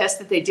math test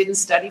that they didn't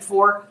study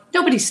for,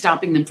 nobody's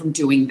stopping them from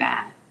doing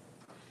that.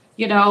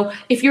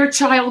 If your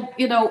child,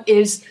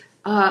 is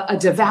a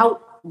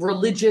devout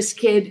religious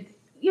kid,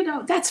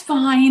 that's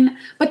fine,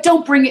 but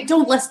don't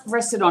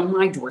rest it on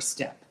my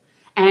doorstep.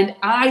 And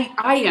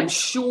I am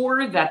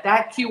sure that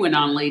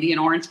QAnon lady in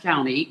Orange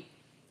County,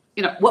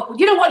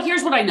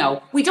 here's what I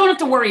know. We don't have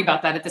to worry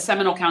about that at the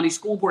Seminole County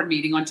School Board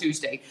meeting on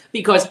Tuesday,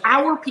 because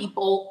our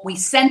people, we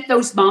sent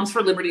those Moms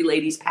for Liberty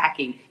ladies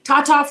packing.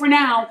 Ta-ta for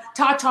now,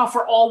 ta-ta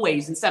for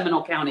always in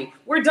Seminole County.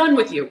 We're done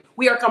with you.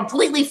 We are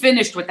completely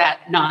finished with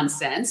that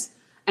nonsense.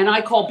 And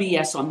I call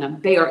BS on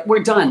them.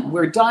 We're done.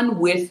 We're done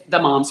with the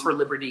Moms for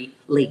Liberty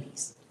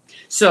ladies.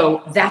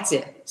 So that's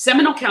it.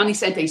 Seminole County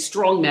sent a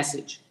strong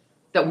message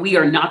that we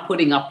are not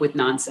putting up with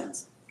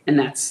nonsense. And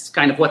that's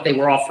kind of what they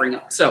were offering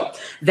up. So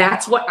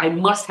that's what I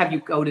must have you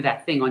go to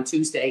that thing on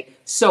Tuesday.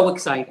 So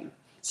exciting.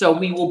 So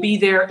we will be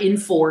there in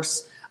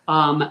force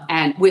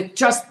and with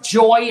just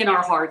joy in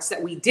our hearts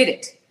that we did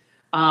it.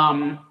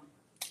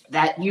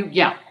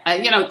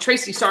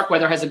 Tracy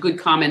Starkweather has a good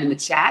comment in the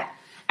chat.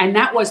 And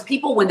that was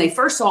people, when they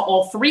first saw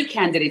all three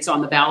candidates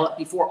on the ballot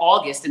before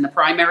August in the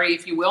primary,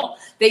 if you will,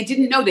 they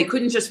didn't know they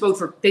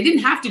didn't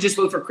have to just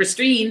vote for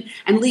Christine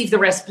and leave the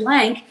rest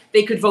blank.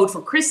 They could vote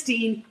for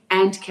Christine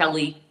and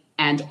Kelly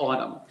and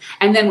Autumn.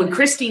 And then when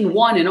Christine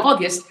won in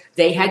August,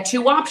 they had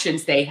two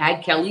options. They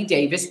had Kelly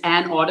Davis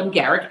and Autumn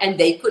Garrett, and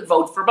they could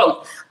vote for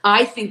both.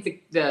 I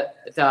think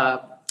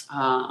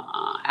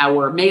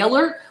our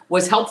mailer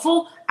was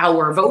helpful.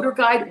 Our voter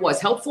guide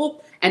was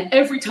helpful. And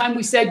every time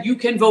we said you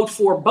can vote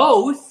for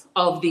both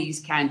of these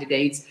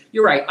candidates,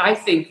 you're right. I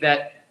think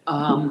that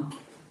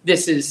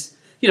this is,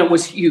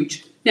 was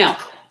huge. Now,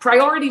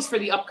 priorities for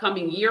the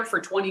upcoming year for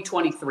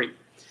 2023.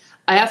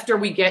 After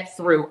we get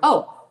through,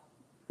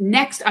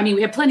 next,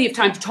 we have plenty of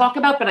time to talk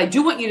about, but I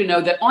do want you to know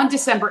that on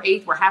December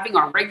 8th, we're having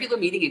our regular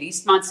meeting at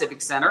Eastmont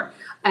Civic Center.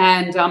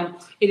 And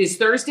it is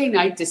Thursday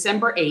night,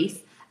 December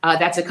 8th.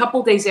 That's a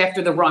couple days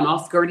after the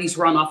runoff, Gertie's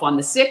runoff on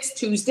the 6th,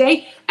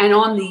 Tuesday. And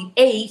on the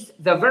 8th,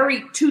 the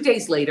very 2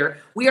 days later,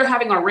 we are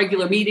having our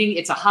regular meeting.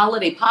 It's a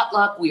holiday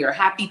potluck. We are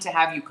happy to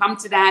have you come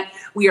to that.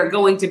 We are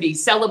going to be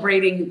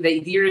celebrating the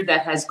year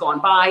that has gone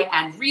by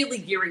and really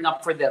gearing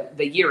up for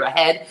the year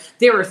ahead.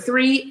 There are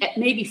 3,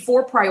 maybe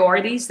 4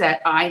 priorities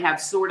that I have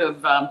sort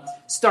of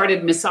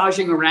started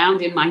massaging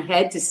around in my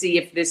head to see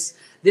if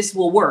this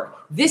will work.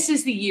 This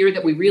is the year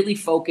that we really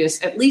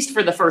focus, at least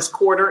for the first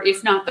quarter,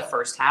 if not the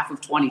first half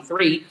of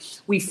 23,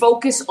 we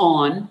focus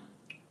on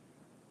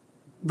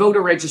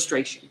voter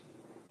registration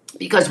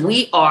because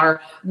we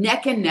are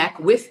neck and neck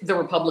with the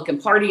Republican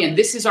Party, and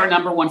this is our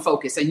number one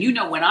focus. And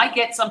when I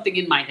get something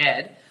in my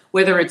head,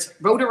 whether it's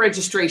voter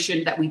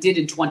registration that we did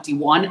in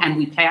 21 and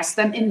we passed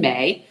them in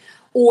May,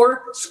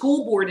 or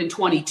school board in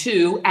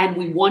 22, and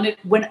we won it.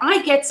 When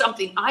I get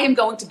something, I am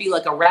going to be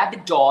like a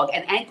rabid dog,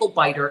 an ankle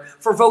biter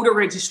for voter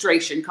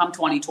registration come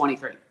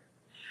 2023.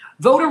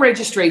 Voter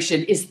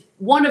registration is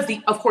one of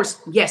the, of course,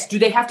 yes, do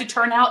they have to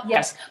turn out?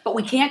 Yes, but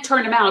we can't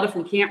turn them out if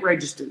we can't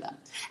register them.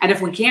 And if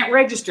we can't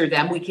register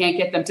them, we can't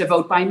get them to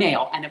vote by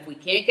mail. And if we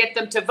can't get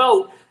them to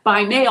vote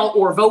by mail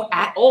or vote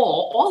at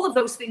all of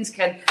those things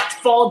can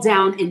fall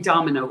down in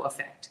domino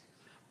effect.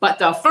 But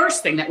the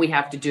first thing that we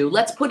have to do,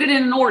 let's put it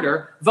in an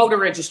order, voter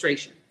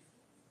registration.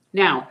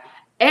 Now,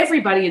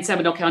 everybody in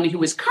Seminole County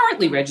who is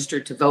currently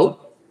registered to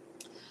vote,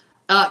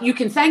 you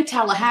can thank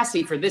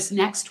Tallahassee for this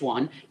next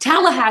one.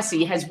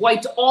 Tallahassee has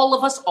wiped all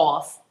of us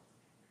off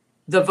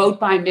the vote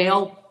by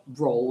mail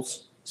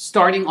rolls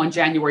starting on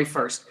January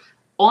 1st.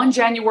 On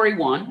January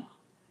 1,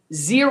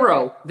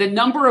 0, the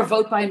number of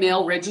vote by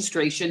mail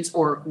registrations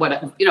or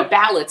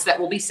ballots that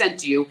will be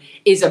sent to you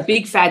is a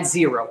big fat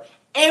 0.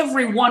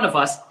 Every one of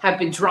us have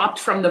been dropped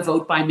from the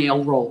vote by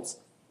mail rolls.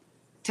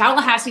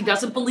 Tallahassee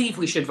doesn't believe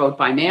we should vote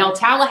by mail.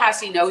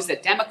 Tallahassee knows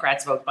that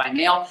Democrats vote by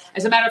mail.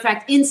 As a matter of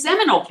fact, in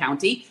Seminole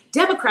County,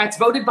 Democrats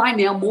voted by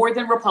mail more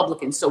than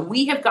Republicans. So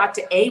we have got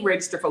to A,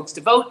 register folks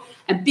to vote,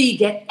 and B,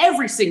 get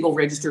every single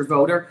registered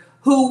voter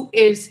who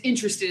is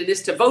interested in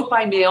this to vote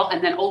by mail.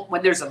 And then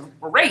when there's a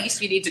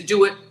race, you need to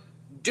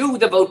do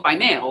the vote by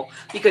mail,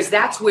 because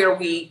that's where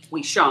we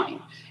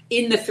shine.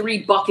 In the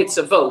 3 buckets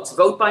of votes,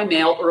 vote by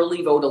mail,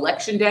 early vote,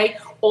 election day,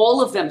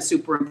 all of them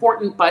super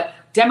important, but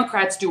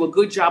Democrats do a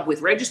good job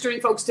with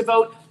registering folks to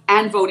vote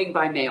and voting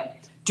by mail.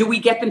 Do we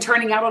get them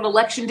turning out on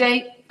election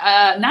day?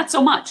 Not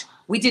so much.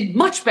 We did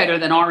much better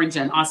than Orange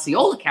and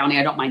Osceola County,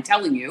 I don't mind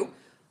telling you.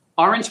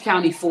 Orange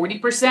County,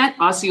 40%,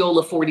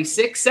 Osceola,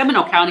 46%,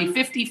 Seminole County,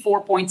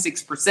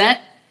 54.6%,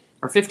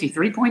 or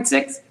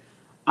 53.6%.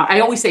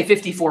 I always say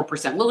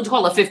 54%. We'll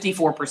call it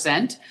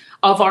 54%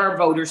 of our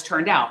voters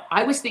turned out.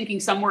 I was thinking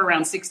somewhere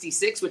around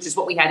 66, which is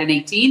what we had in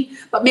 18,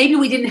 but maybe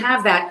we didn't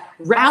have that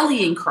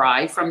rallying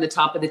cry from the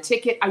top of the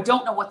ticket. I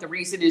don't know what the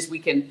reason is. We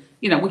can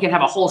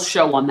have a whole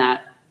show on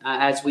that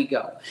as we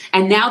go.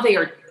 And now they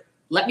are,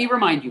 let me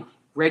remind you,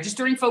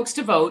 registering folks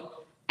to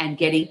vote and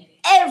getting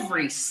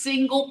every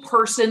single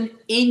person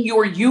in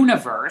your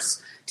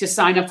universe to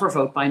sign up for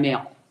vote by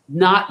mail.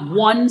 Not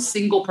one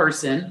single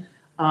person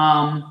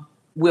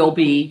will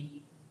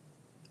be,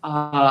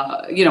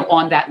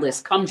 on that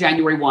list come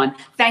January 1,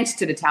 thanks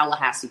to the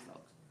Tallahassee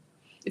folks.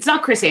 It's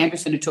not Chris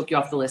Anderson who took you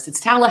off the list. It's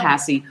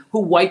Tallahassee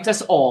who wiped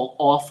us all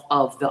off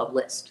of the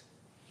list.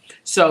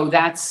 So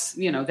that's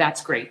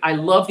great. I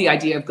love the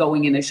idea of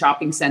going in a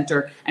shopping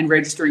center and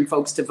registering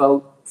folks to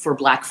vote for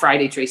Black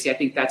Friday, Tracy. I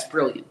think that's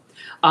brilliant.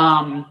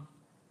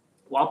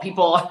 While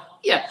people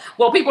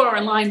are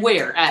in line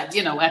where? At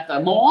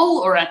the mall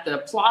or at the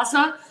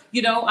plaza?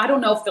 I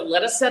don't know if they'll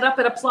let us set up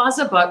at a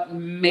plaza, but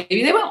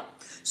maybe they will.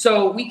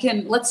 So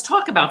let's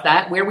talk about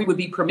that, where we would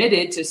be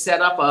permitted to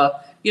set up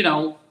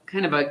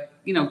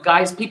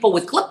guys, people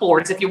with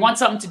clipboards. If you want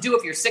something to do,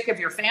 if you're sick of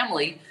your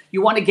family,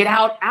 you want to get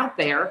out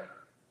there,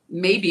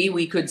 maybe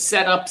we could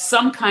set up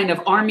some kind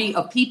of army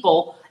of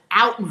people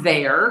out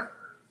there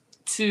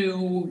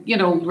to,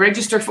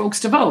 register folks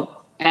to vote.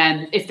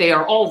 And if they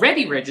are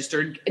already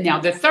registered,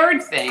 now the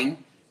third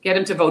thing, get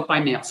them to vote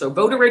by mail. So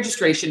voter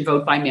registration,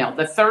 vote by mail.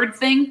 The third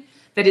thing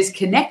that is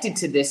connected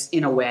to this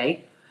in a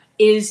way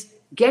is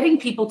getting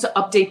people to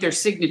update their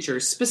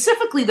signatures,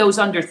 specifically those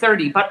under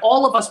 30, but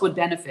all of us would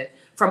benefit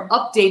from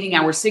updating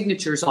our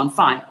signatures on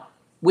file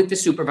with the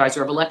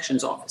supervisor of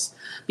elections office.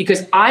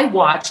 Because I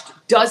watched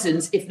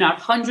dozens, if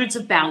not hundreds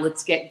of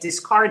ballots get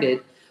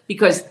discarded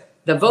because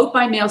the vote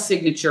by mail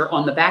signature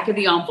on the back of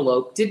the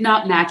envelope did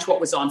not match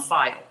what was on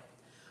file.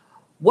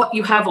 What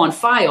you have on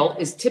file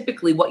is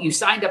typically what you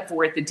signed up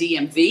for at the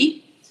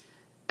DMV.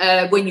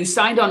 When you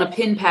signed on a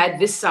pin pad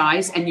this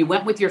size and you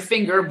went with your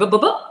finger,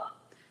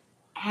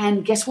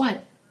 and guess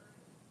what?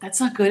 That's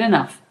not good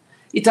enough.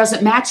 It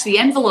doesn't match the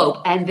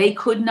envelope, and they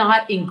could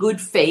not, in good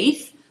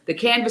faith, The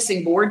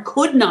canvassing board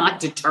could not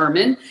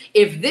determine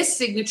if this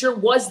signature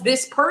was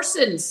this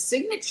person's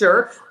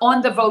signature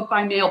on the vote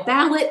by mail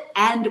ballot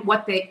and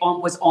what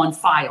was on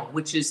file,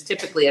 which is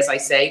typically, as I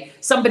say,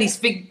 somebody's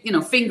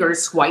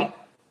fingers swipe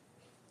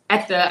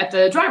at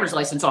the driver's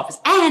license office.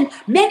 And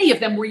many of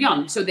them were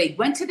young. So they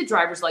went to the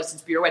driver's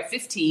license bureau at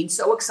 15,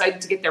 so excited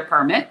to get their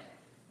permit,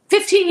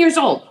 15 years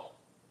old.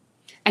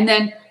 And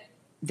then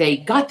they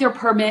got their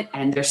permit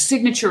and their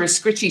signature is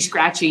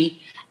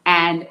scratchy.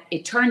 And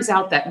it turns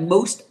out that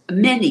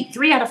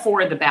 3 out of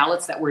 4 of the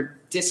ballots that were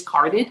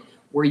discarded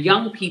were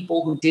young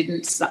people who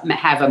didn't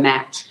have a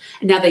match.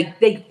 Now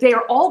they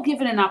are all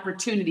given an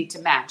opportunity to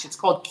match. It's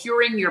called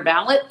curing your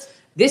ballot.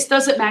 This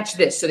doesn't match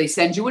this. So they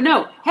send you a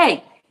note.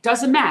 Hey,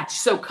 doesn't match.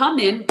 So come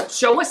in,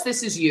 show us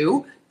this is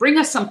you, bring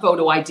us some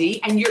photo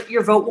ID, and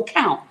your vote will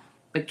count.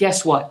 But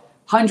guess what?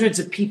 Hundreds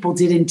of people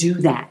didn't do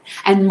that.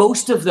 And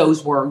most of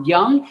those were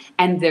young.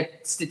 And the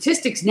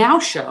statistics now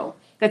show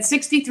that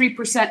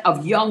 63%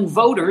 of young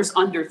voters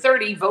under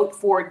 30 vote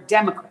for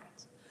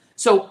Democrats.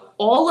 So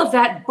all of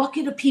that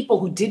bucket of people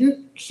who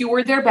didn't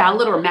cure their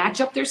ballot or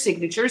match up their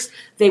signatures,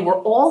 they were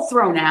all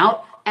thrown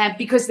out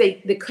because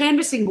the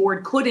canvassing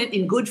board couldn't,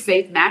 in good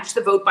faith, match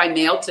the vote by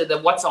mail to the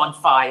what's on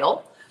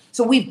file.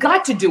 So we've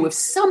got to do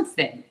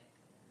something.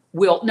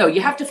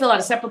 You have to fill out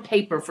a separate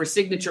paper for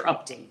signature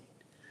update.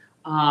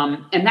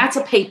 And that's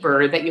a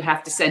paper that you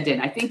have to send in.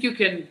 I think you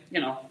can,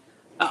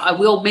 I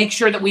will make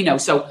sure that we know.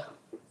 So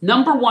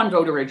number 1,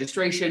 voter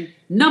registration.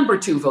 Number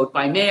 2, vote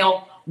by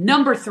mail.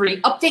 Number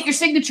 3, update your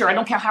signature. I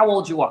don't care how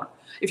old you are.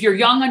 If you're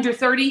young under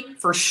 30,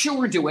 for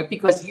sure do it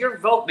because your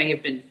vote may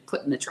have been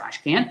put in the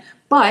trash can.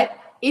 But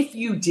if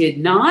you did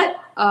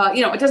not,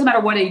 it doesn't matter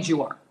what age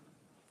you are.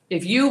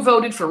 If you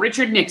voted for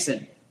Richard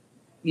Nixon,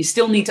 you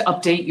still need to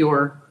update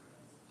your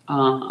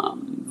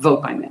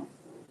vote by mail.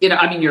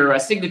 Your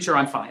signature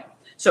on file.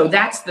 So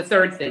that's the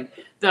third thing.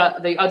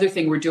 The other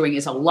thing we're doing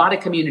is a lot of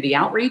community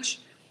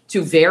outreach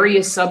to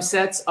various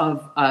subsets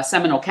of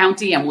Seminole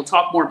County, and we'll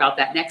talk more about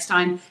that next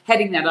time.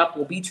 Heading that up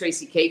will be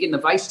Tracy Kagan, the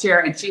vice chair,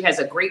 and she has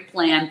a great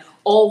plan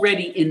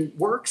already in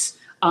works.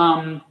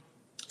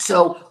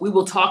 So we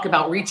will talk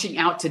about reaching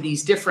out to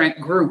these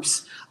different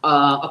groups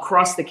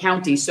across the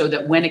county so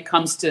that when it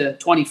comes to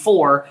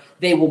 24,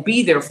 they will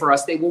be there for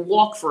us. They will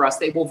walk for us.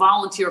 They will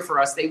volunteer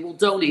for us. They will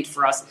donate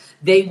for us.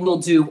 They will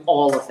do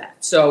all of that.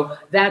 So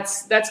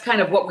that's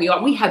kind of what we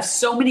are. We have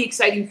so many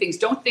exciting things.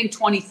 Don't think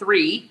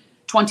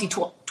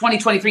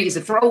 2023 is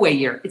a throwaway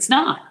year. It's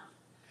not.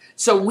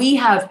 So we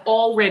have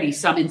already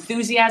some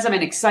enthusiasm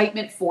and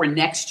excitement for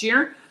next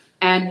year,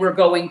 and we're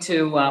going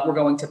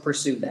to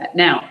pursue that.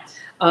 Now,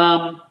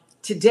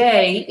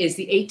 today is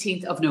the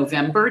 18th of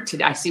November.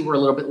 Today, I see we're a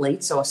little bit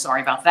late, so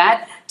sorry about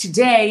that.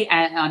 Today,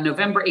 on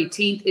November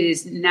 18th,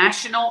 is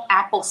National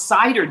Apple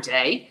Cider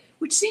Day,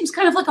 which seems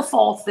kind of like a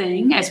fall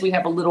thing as we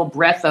have a little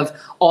breath of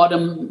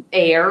autumn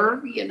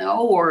air,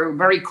 or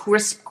very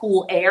crisp,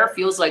 cool air.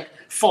 Feels like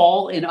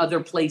fall in other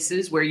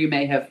places where you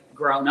may have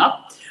grown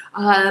up.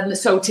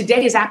 So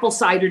today is Apple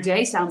Cider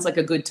Day. Sounds like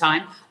a good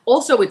time.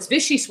 Also, it's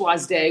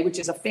Vichyssoise Day, which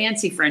is a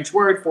fancy French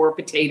word for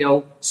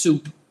potato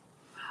soup.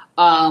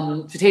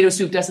 Potato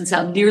soup doesn't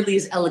sound nearly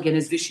as elegant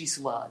as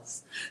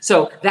Vichyssoise.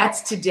 So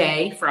that's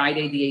today,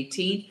 Friday the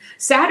 18th.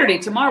 Saturday,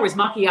 tomorrow is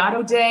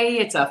Macchiato Day.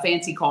 It's a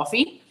fancy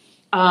coffee.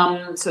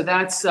 So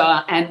that's,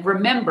 and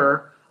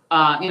remember,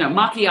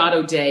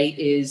 Macchiato Day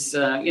is,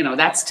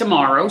 that's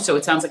tomorrow. So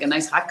it sounds like a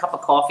nice hot cup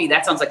of coffee.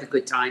 That sounds like a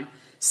good time.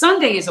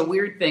 Sunday is a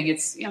weird thing.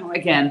 It's,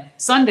 again,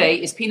 Sunday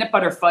is Peanut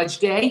Butter Fudge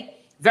Day.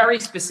 Very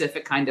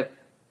specific kind of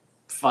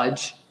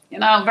fudge.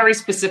 Very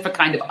specific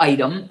kind of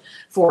item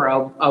for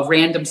a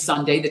random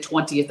Sunday, the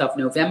 20th of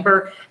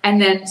November.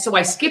 And then, so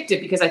I skipped it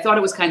because I thought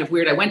it was kind of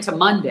weird. I went to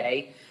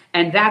Monday,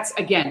 and that's,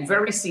 again,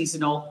 very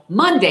seasonal.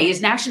 Monday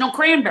is National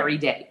Cranberry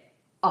Day.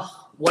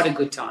 Oh, what a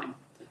good time,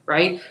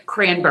 right?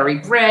 Cranberry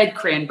bread,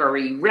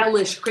 cranberry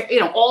relish,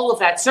 all of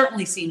that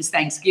certainly seems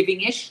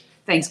Thanksgiving-ish,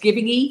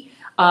 Thanksgiving-y.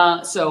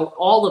 So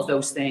all of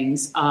those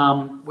things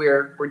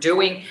we're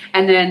doing.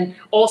 And then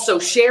also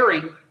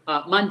sharing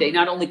Monday,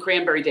 not only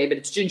Cranberry Day, but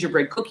it's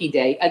Gingerbread Cookie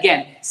Day.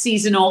 Again,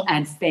 seasonal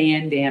and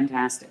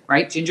fan-damn-tastic,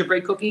 right?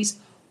 Gingerbread cookies.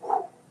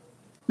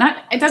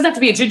 It doesn't have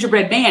to be a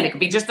gingerbread man. It could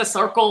be just a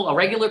circle, a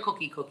regular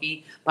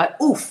cookie. But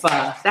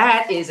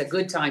that is a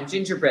good time.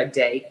 Gingerbread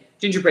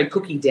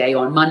Cookie Day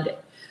on Monday.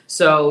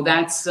 So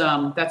that's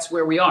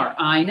where we are.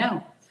 I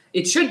know.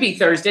 It should be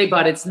Thursday,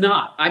 but it's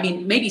not. I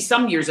mean, maybe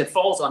some years it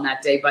falls on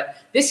that day, but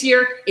this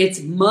year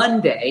it's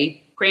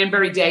Monday,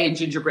 Cranberry Day and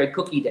Gingerbread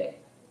Cookie Day.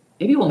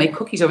 Maybe we'll make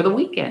cookies over the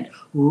weekend.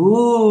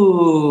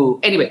 Ooh.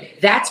 Anyway,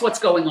 that's what's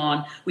going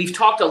on. We've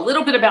talked a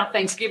little bit about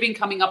Thanksgiving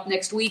coming up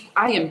next week.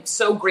 I am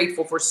so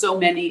grateful for so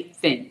many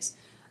things.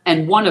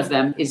 And one of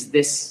them is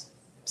this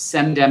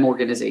SEMDEM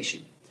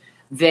organization.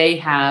 They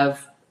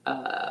have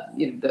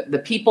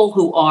the people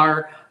who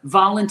are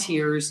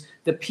volunteers,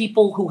 the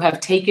people who have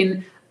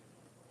taken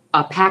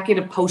a packet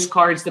of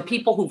postcards, the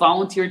people who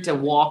volunteered to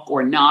walk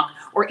or knock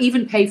or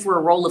even pay for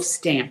a roll of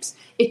stamps.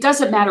 It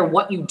doesn't matter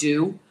what you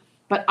do.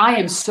 But I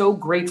am so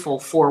grateful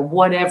for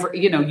whatever,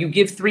 you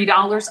give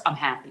 $3, I'm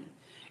happy.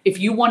 If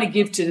you want to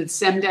give to the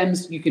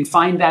SEMDEMS, you can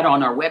find that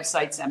on our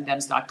website,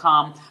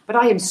 semdems.com. But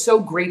I am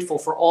so grateful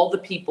for all the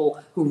people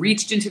who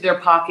reached into their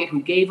pocket,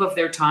 who gave of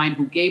their time,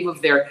 who gave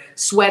of their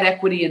sweat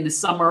equity in the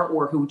summer,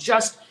 or who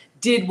just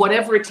did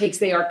whatever it takes.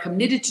 They are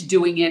committed to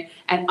doing it.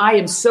 And I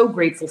am so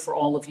grateful for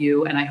all of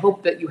you. And I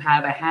hope that you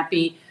have a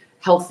happy,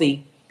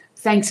 healthy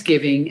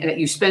Thanksgiving, and that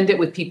you spend it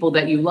with people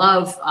that you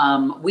love.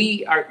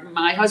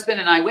 My husband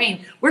and I,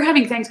 Wayne, we're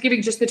having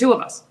Thanksgiving, just the two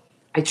of us.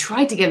 I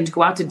tried to get him to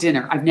go out to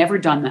dinner. I've never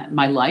done that in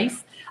my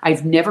life.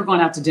 I've never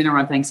gone out to dinner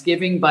on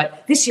Thanksgiving,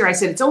 but this year I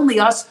said, it's only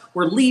us.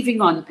 We're leaving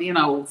on,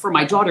 for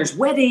my daughter's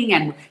wedding.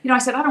 And, I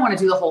said, I don't want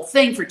to do the whole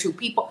thing for two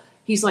people.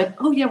 He's like,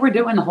 oh yeah, we're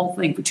doing the whole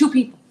thing for two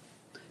people.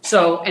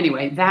 So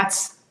anyway,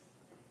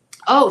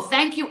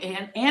 thank you,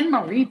 Anne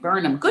Marie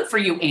Burnham. Good for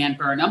you, Anne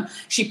Burnham.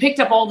 She picked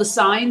up all the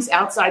signs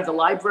outside the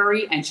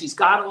library and she's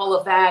got all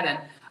of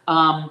that.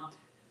 And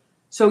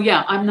so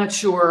yeah, I'm not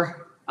sure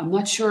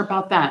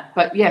about that,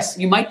 but yes,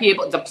 you might be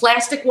able, the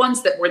plastic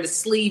ones that were the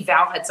sleeve,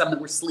 Val had some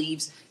that were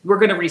sleeves, we're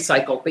going to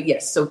recycle, but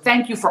yes. So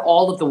thank you for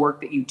all of the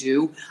work that you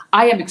do.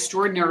 I am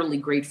extraordinarily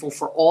grateful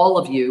for all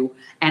of you.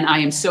 And I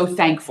am so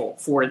thankful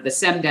for the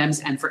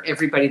SEMDEMS and for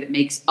everybody that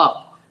makes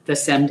up the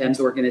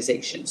SEMDEMS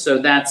organization. So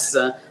that's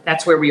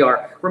where we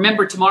are.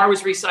 Remember, tomorrow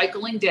is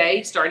recycling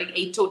day, starting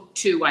 8 till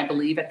 2, I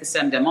believe, at the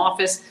SEMDEM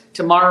office.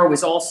 Tomorrow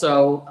is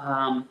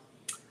also,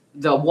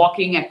 the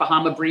walking at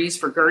Bahama Breeze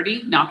for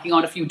Gertie, knocking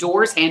on a few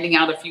doors, handing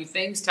out a few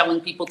things, telling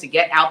people to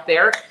get out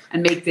there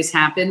and make this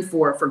happen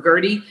for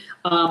Gertie.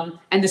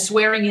 And the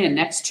swearing in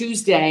next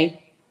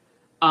Tuesday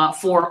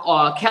for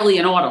Kelly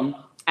and Autumn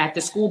at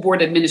the School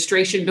Board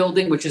Administration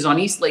Building, which is on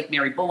East Lake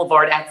Mary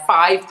Boulevard at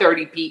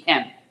 5:30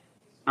 p.m.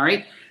 All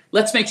right,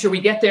 let's make sure we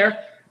get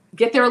there.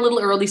 Get there a little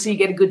early so you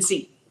get a good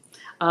seat,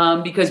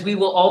 because we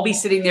will all be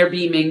sitting there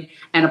beaming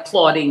and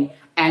applauding,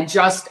 and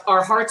just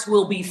our hearts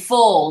will be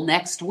full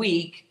next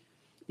week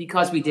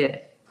because we did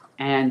it.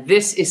 And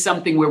this is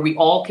something where we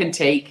all can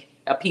take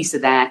a piece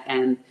of that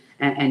and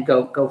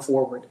go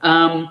forward.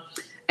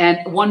 And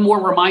one more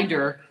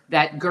reminder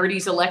that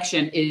Gertie's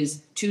election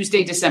is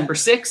Tuesday, December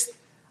 6th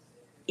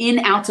in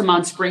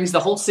Altamonte Springs.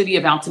 The whole city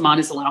of Altamonte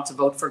is allowed to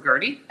vote for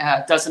Gertie.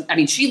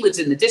 She lives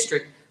in the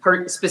district,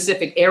 her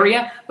specific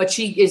area, but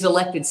she is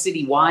elected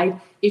citywide.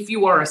 If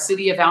you are a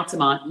city of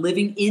Altamonte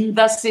living in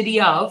the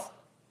city of,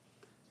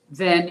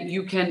 then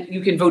you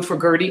can vote for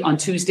Gertie on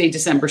Tuesday,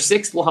 December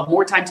 6th. We'll have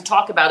more time to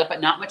talk about it, but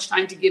not much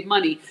time to give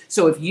money.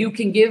 So if you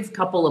can give a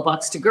couple of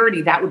bucks to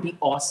Gertie, that would be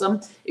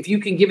awesome. If you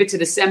can give it to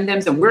the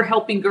SEMDEMS and we're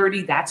helping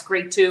Gertie, that's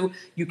great too.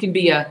 You can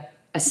be a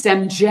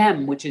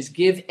SEMGEM, which is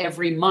give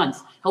every month.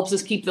 Helps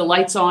us keep the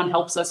lights on,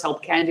 helps us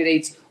help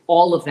candidates.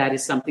 All of that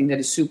is something that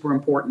is super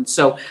important.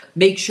 So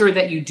make sure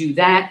that you do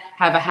that.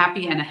 Have a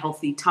happy and a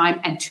healthy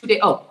time. And 2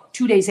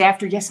 days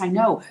after, yes, I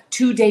know,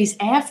 2 days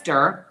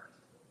after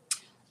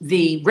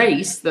the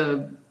race,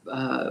 the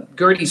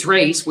Gertie's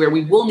race, where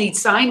we will need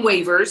sign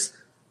waivers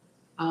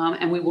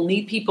and we will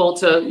need people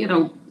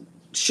to,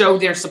 show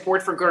their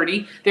support for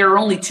Gertie. There are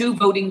only 2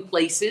 voting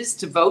places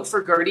to vote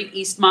for Gertie,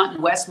 Eastmont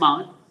and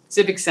Westmont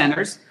Civic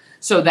Centers.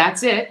 So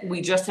that's it. We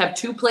just have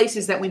 2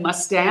 places that we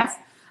must staff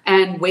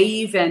and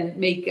wave and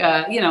make,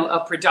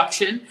 a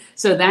production.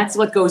 So that's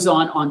what goes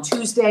on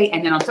Tuesday.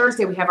 And then on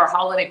Thursday, we have our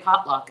holiday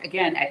potluck,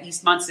 again, at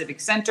Eastmont Civic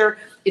Center.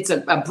 It's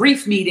a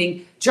brief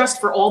meeting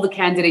just for all the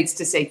candidates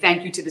to say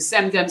thank you to the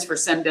SEMDEMS, for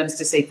SEMDEMS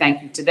to say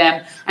thank you to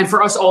them, and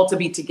for us all to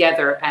be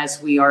together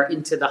as we are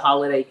into the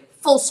holiday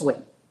full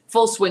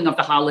swing of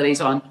the holidays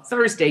on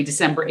Thursday,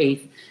 December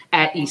 8th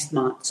at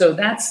Eastmont. So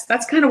that's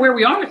kind of where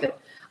we are with it.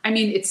 I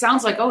mean, it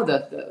sounds like,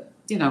 the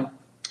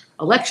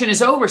election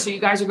is over, so you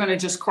guys are going to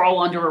just crawl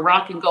under a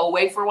rock and go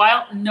away for a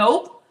while.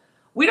 Nope.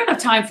 We don't have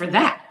time for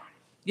that.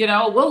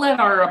 We'll let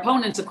our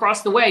opponents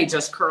across the way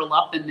just curl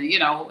up and,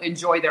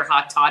 enjoy their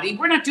hot toddy.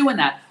 We're not doing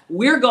that.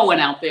 We're going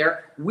out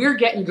there. We're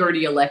getting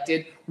Gertie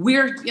elected. We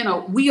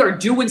are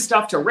doing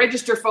stuff to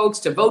register folks,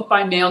 to vote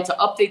by mail, to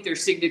update their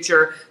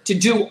signature, to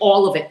do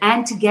all of it,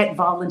 and to get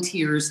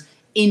volunteers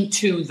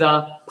into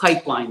the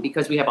pipeline,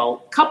 because we have a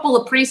couple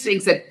of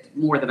precincts,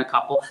 more than a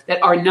couple,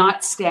 that are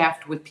not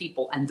staffed with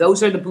people. And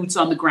those are the boots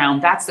on the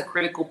ground. That's the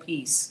critical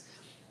piece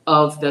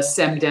of the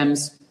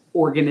SEMDEMS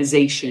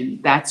organization.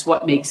 That's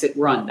what makes it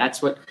run.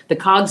 That's what the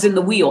cogs in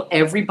the wheel.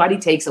 Everybody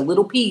takes a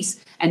little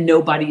piece and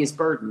nobody is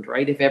burdened,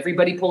 right? If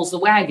everybody pulls the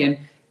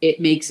wagon, it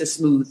makes a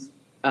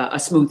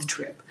smooth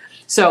trip.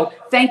 So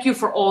thank you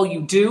for all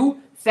you do.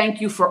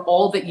 Thank you for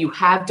all that you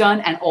have done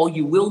and all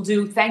you will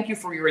do. Thank you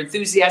for your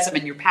enthusiasm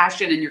and your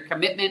passion and your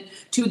commitment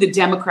to the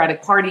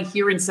Democratic Party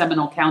here in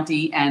Seminole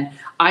County. And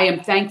I am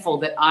thankful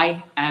that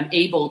I am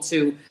able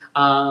to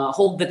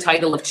hold the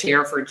title of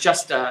chair for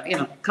just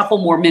a couple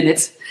more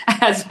minutes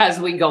as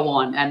we go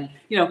on. And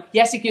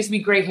yes, it gives me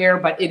gray hair,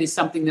 but it is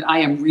something that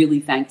I am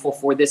really thankful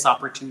for, this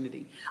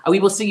opportunity.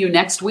 We will see you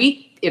next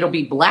week. It'll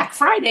be Black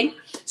Friday.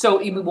 So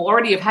we will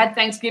already have had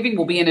Thanksgiving.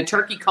 We'll be in a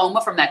turkey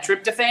coma from that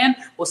tryptophan.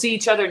 We'll see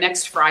each other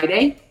next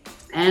Friday.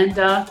 And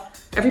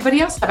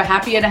everybody else, have a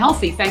happy and a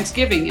healthy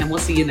Thanksgiving, and we'll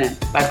see you then.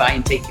 Bye-bye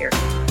and take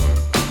care.